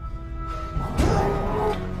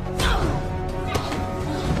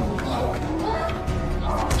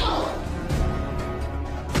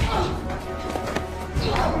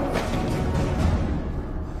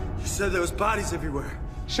 You said there was bodies everywhere.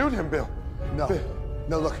 Shoot him, Bill. No. Bill.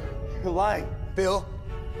 No, look. You're lying. Bill,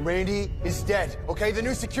 Randy is dead, okay? The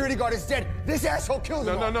new security guard is dead. This asshole killed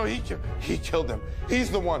him. No, he killed them.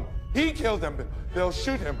 He's the one. He killed them. Bill,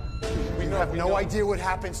 shoot him. You have no idea what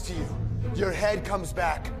happens to you. Your head comes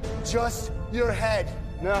back. Just your head.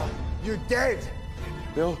 No, you're dead.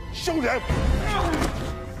 Bill, shoot him!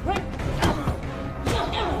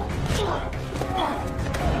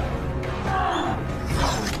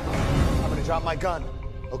 I'm gonna drop my gun,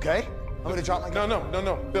 okay? I'm gonna drop my gun.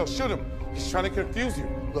 No. Bill, shoot him. He's trying to confuse you.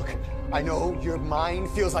 Look, I know your mind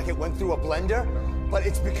feels like it went through a blender, but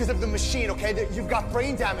it's because of the machine, okay? That you've got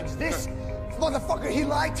brain damage. This motherfucker, he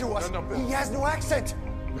lied to us. No, Bill. He has no accent.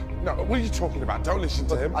 No, what are you talking about? Don't listen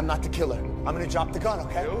to him. I'm not the killer. I'm gonna drop the gun,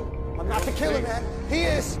 okay? Bill? I'm not the killer, man. He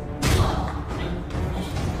is.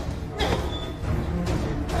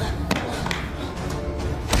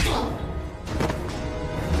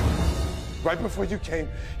 Right before you came,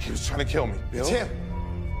 he was trying to kill me. Bill? It's him.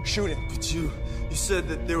 Shoot him. But you said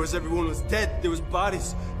that everyone was dead. There was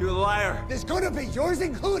bodies. You're a liar. There's gonna be, yours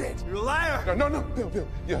included. You're a liar. No, Bill,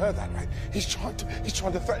 you heard that, right? He's trying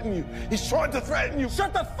to threaten you. He's trying to threaten you.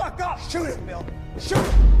 Shut the fuck up. Shoot him, Bill. Shoot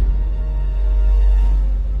him.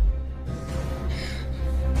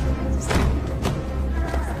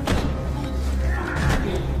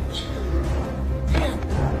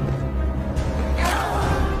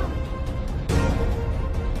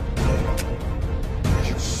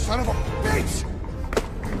 You son of a bitch!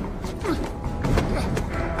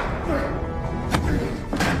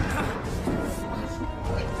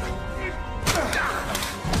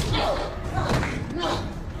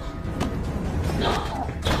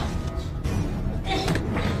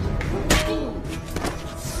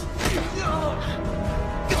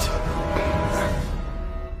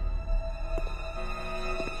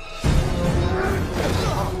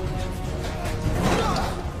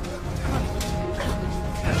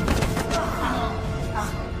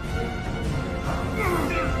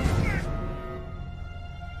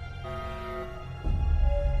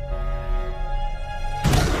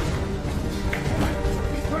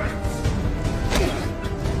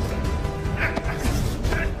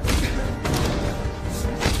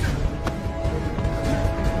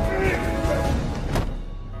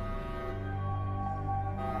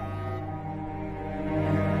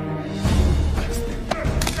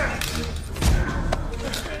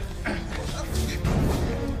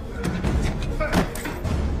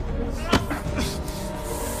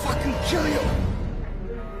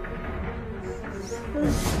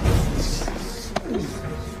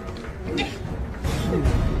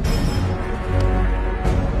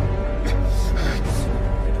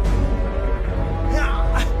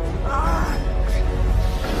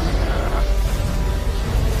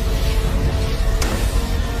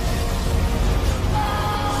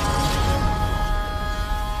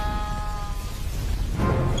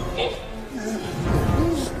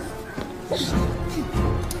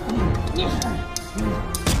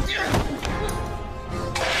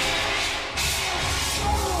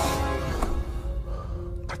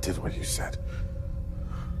 I did what you said.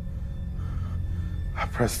 I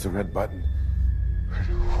pressed the red button.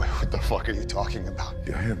 What the fuck are you talking about?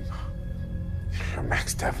 You're him. You're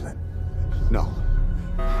Max Devlin. No.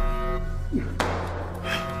 You're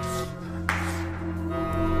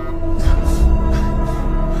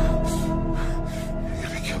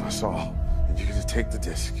gonna kill us all, and you're gonna take the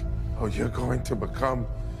disc. Oh, you're going to become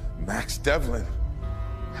Max Devlin.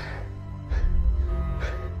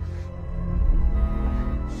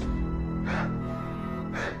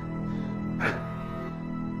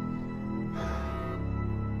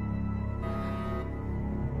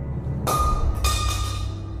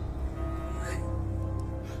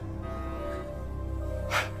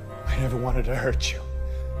 I never wanted to hurt you.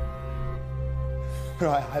 No,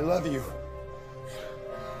 I love you.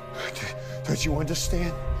 Don't you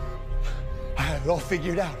understand? I have it all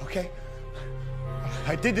figured out, okay?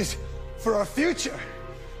 I did this for our future.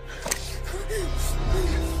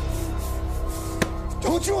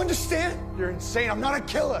 Don't you understand? You're insane. I'm not a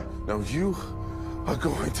killer. No, you are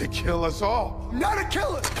going to kill us all. I'm not a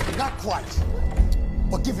killer. Not quite.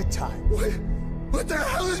 But give it time. What the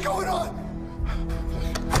hell is going on?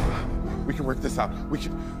 We can work this out. We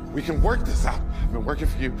can work this out. I've been working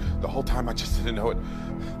for you the whole time. I just didn't know it.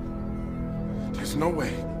 There's no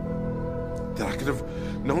way that I could have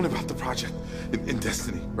known about the project in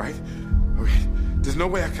Destiny, right? Okay. There's no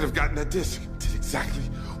way I could have gotten that disc. I did exactly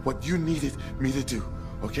what you needed me to do.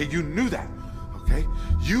 Okay? You knew that. Okay?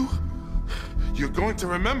 You're going to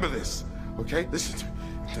remember this. Okay? Listen to me.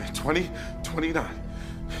 2029.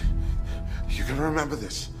 You're gonna remember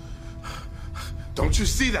this. Don't you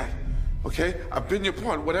see that? Okay? I've been your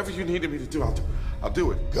pawn. Whatever you needed me to do, I'll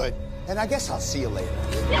do it. Good. And I guess I'll see you later.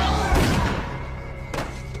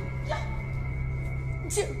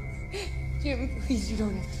 Jim, please, you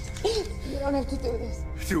don't have to do this.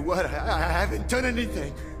 Do what? I haven't done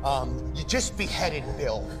anything. You just beheaded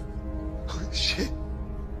Bill. Oh, shit.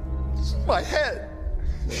 It's my head.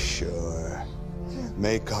 Sure.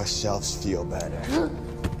 Make ourselves feel better.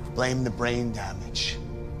 Blame the brain damage.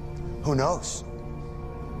 Who knows?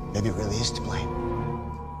 Maybe it really is to blame.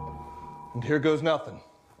 And here goes nothing.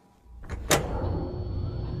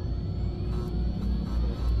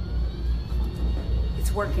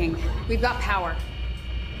 It's working. We've got power.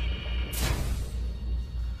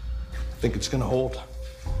 Think it's gonna hold?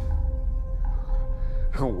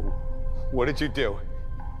 What did you do?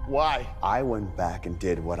 Why? I went back and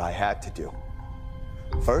did what I had to do.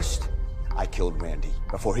 First, I killed Randy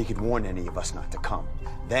before he could warn any of us not to come.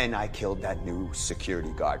 Then I killed that new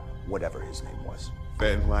security guard, whatever his name was.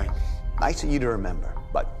 Van Lang. Nice of you to remember,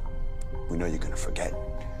 but we know you're gonna forget.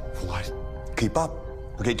 What? Keep up.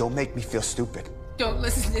 Okay, don't make me feel stupid. Don't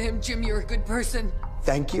listen to him, Jim. You're a good person.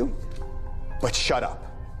 Thank you, but shut up.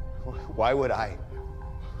 Why would I?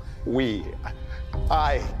 Why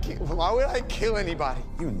would I kill anybody?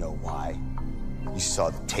 You know why. You saw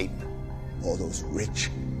the tape. All those rich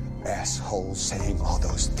assholes saying all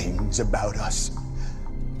those things about us.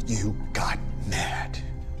 You got mad.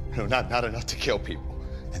 No, not enough to kill people.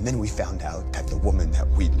 And then we found out that the woman that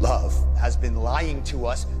we love has been lying to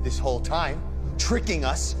us this whole time, tricking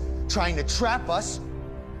us, trying to trap us.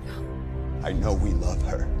 I know we love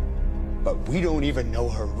her, but we don't even know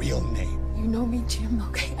her real name. You know me, Jim,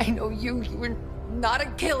 okay? I know you. You were not a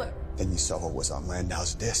killer. Then you saw what was on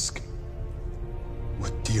Landau's disc.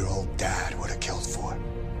 What dear old dad would have killed for.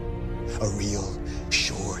 A real,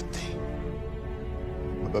 sure thing.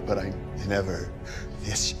 But I never...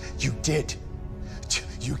 Yes, you did.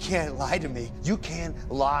 You can't lie to me. You can't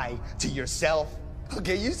lie to yourself.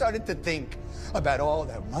 Okay, you started to think about all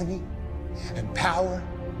that money and power,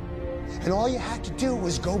 and all you had to do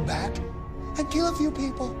was go back and kill a few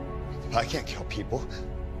people. I can't kill people.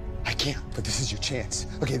 I can't, but this is your chance.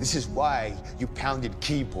 Okay, this is why you pounded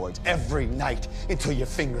keyboards every night until your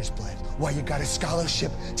fingers bled. Why you got a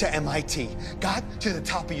scholarship to MIT, got to the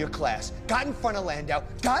top of your class, got in front of Landau,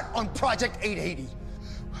 got on Project 880.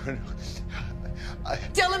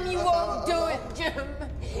 Tell him you won't do it, Jim.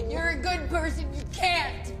 You're a good person. You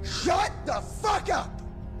can't. Shut the fuck up!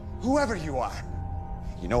 Whoever you are,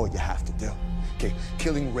 you know what you have to do. Okay,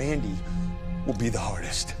 killing Randy will be the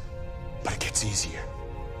hardest, but it gets easier.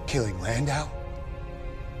 Killing Landau,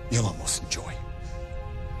 you'll almost enjoy.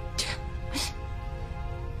 Jim,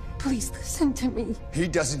 please listen to me. He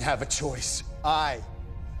doesn't have a choice. I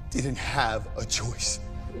didn't have a choice.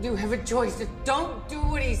 You do have a choice. Just don't do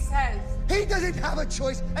what he says. He doesn't have a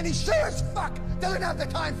choice, and he sure as fuck doesn't have the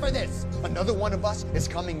time for this. Another one of us is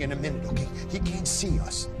coming in a minute, okay? He can't see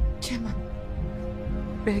us. Jim,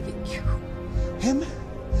 I'm begging you. Him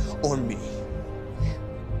or me?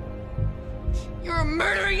 You're a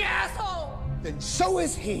murdering asshole! Then so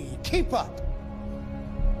is he. Keep up.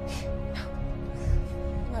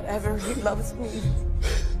 Not ever. He loves me.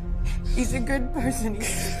 He's a good person.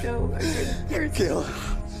 He's still a good person. Gil,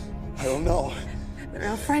 I don't know. They're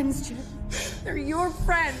our friends, Jim. They're your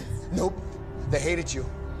friends. Nope. They hated you.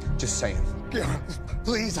 Just saying. Gil,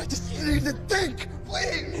 please, I just need to think.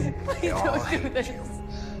 Please. Please don't do this.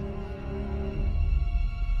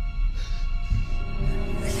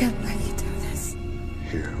 I can't let you do this.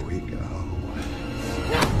 Here we go.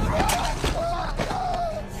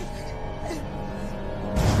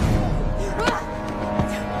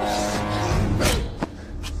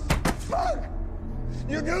 Fuck!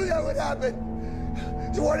 You knew that would happen.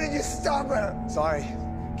 So why didn't you stop her? Sorry.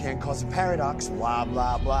 Can't cause a paradox. Blah,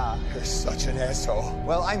 blah, blah. You're such an asshole.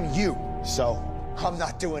 Well, I'm you, so I'm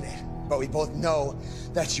not doing it. But we both know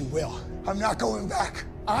that you will. I'm not going back.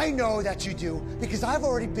 I know that you do because I've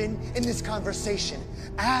already been in this conversation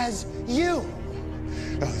as you.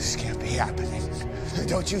 No, this can't be happening.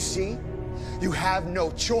 Don't you see? You have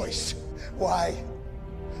no choice. Why?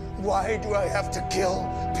 Why do I have to kill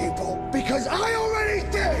people? Because I already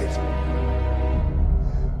did!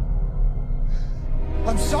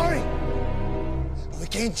 I'm sorry, but we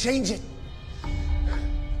can't change it.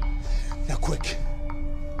 Now quick,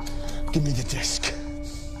 give me the disc.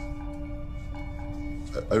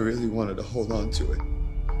 I really wanted to hold on to it.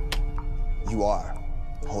 You are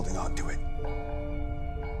holding on to it.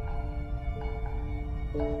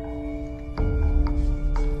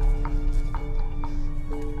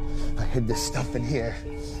 I hid this stuff in here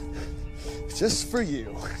just for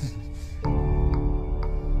you.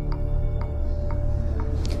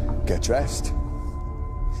 Get dressed.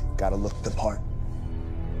 Gotta look the part.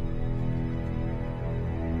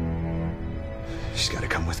 She's gotta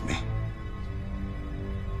come with me.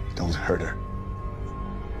 Don't hurt her.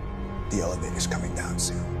 The elevator's coming down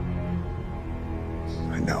soon.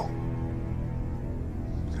 I know.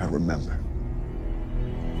 I remember.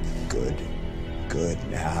 Good. Good.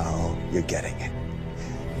 Now you're getting it.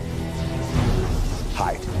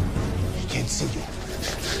 Hide. He can't see you.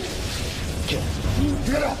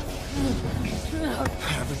 Get up!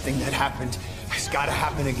 Everything that happened has got to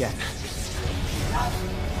happen again.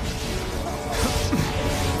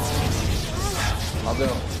 I'll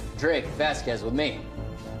go. Drake, Vasquez with me.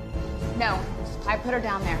 No, I put her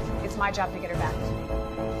down there. It's my job to get her back.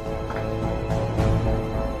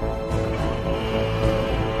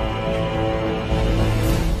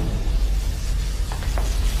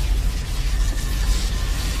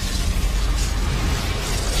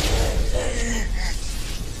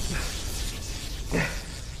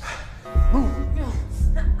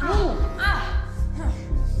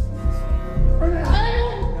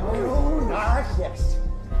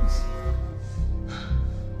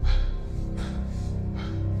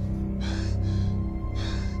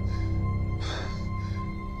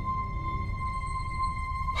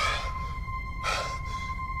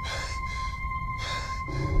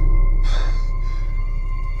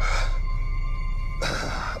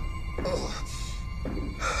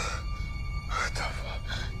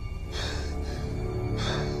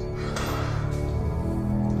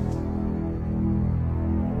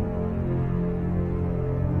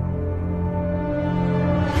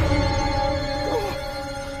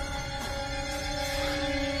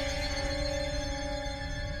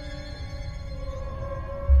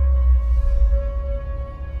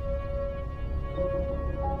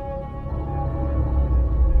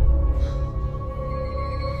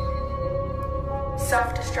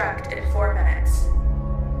 Self-destruct in 4 minutes.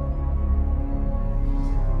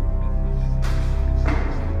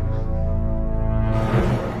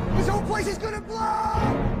 This whole place is gonna blow! I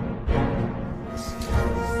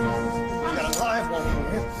got a live one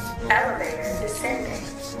here. Elevator descending.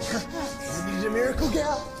 You need a miracle,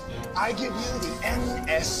 gal? I give you the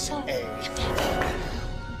NSA.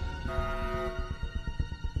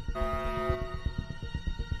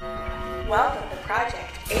 Welcome to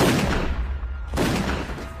Project 8.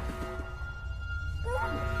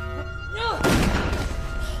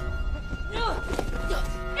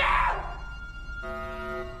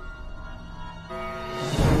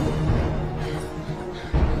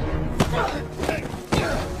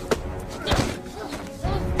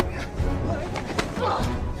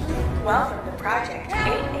 Welcome to Project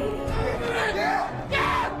 880.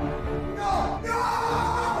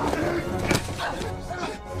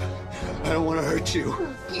 I don't want to hurt you.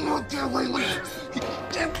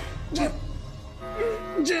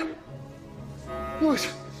 Jim. Bruce,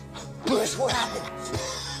 what happened?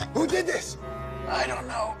 Who did this? I don't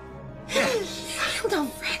know. I killed our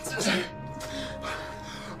friends.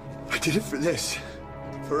 I did it for this.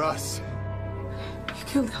 For us. You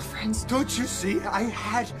killed our friends. Don't you see? I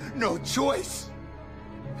had no choice.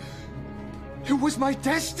 It was my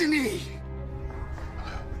destiny.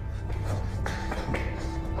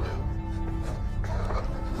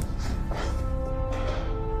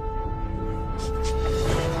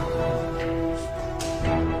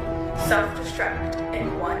 Self-destruct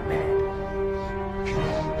in 1 minute.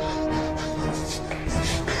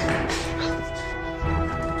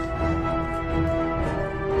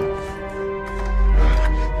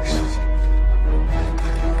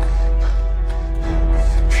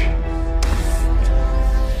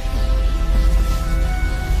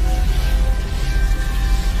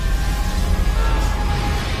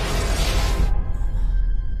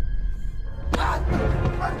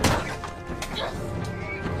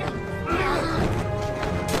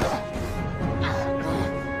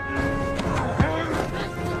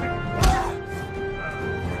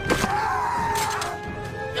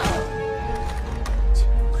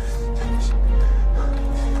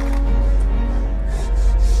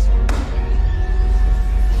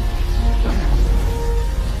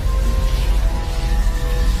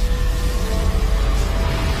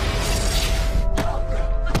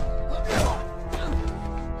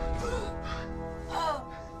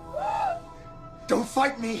 Don't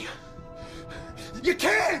fight me. You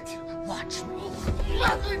can't. Watch me.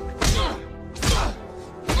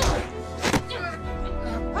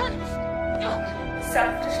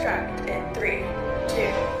 Self-destruct in 3,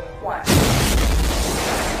 2, 1.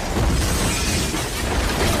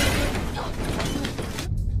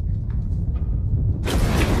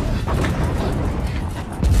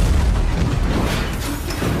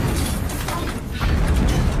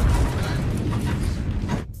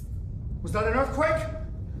 Was that an earthquake?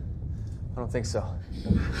 I don't think so.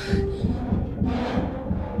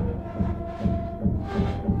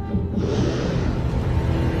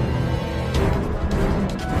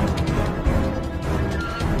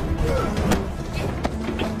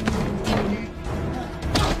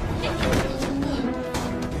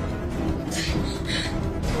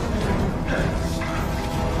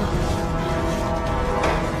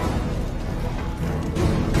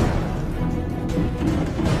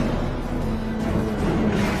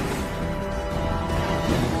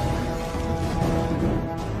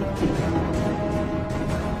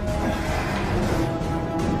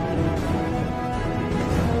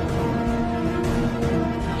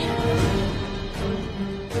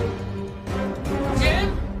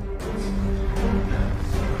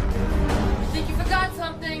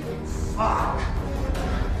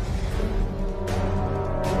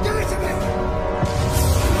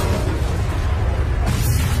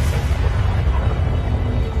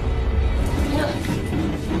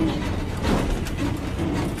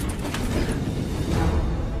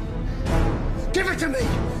 Give it to me!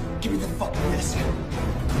 Give me the fucking disc.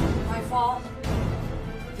 My fault.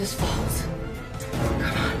 This falls.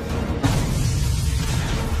 Come on.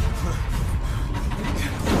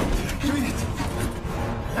 Give me it.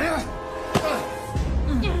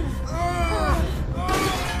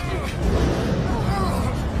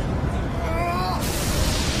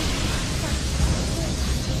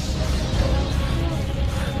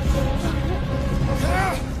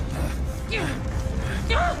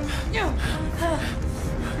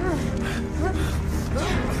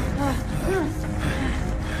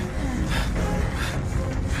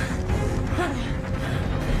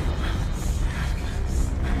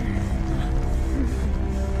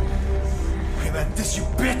 This, you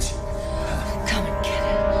bitch! Come and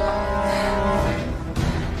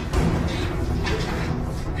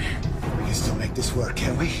work,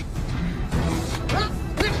 can we?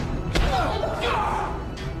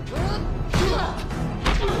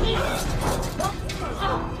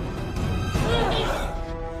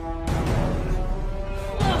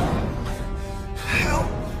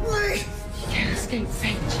 Help me! You can't escape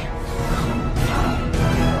fate, Jim.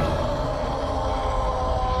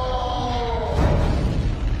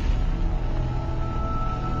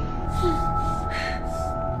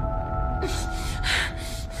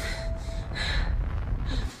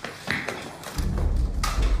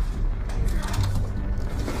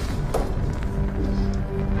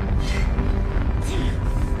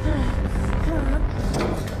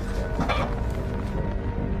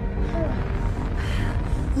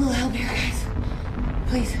 A little help here, guys.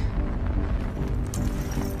 Please.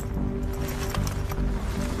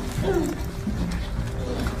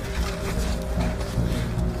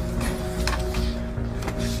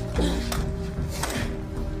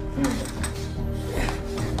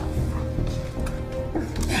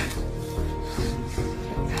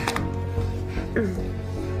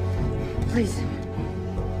 Please.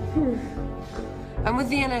 I'm with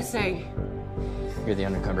the NSA. You're the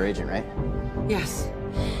undercover agent, right? Yes.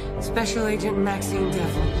 Special Agent Maxine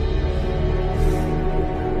Devil.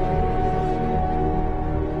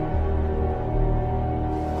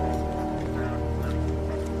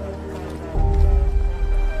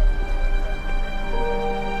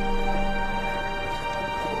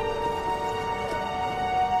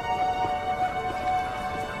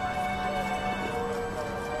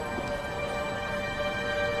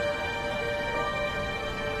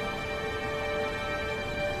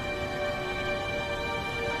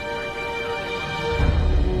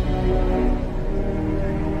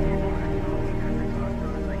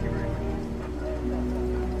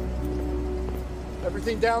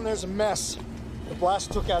 Everything down there's a mess. The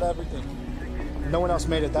blast took out everything. No one else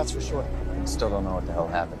made it, that's for sure. Still don't know what the hell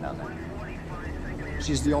happened down there.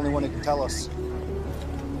 She's the only one who can tell us.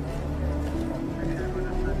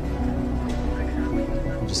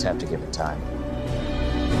 Just have to give it time.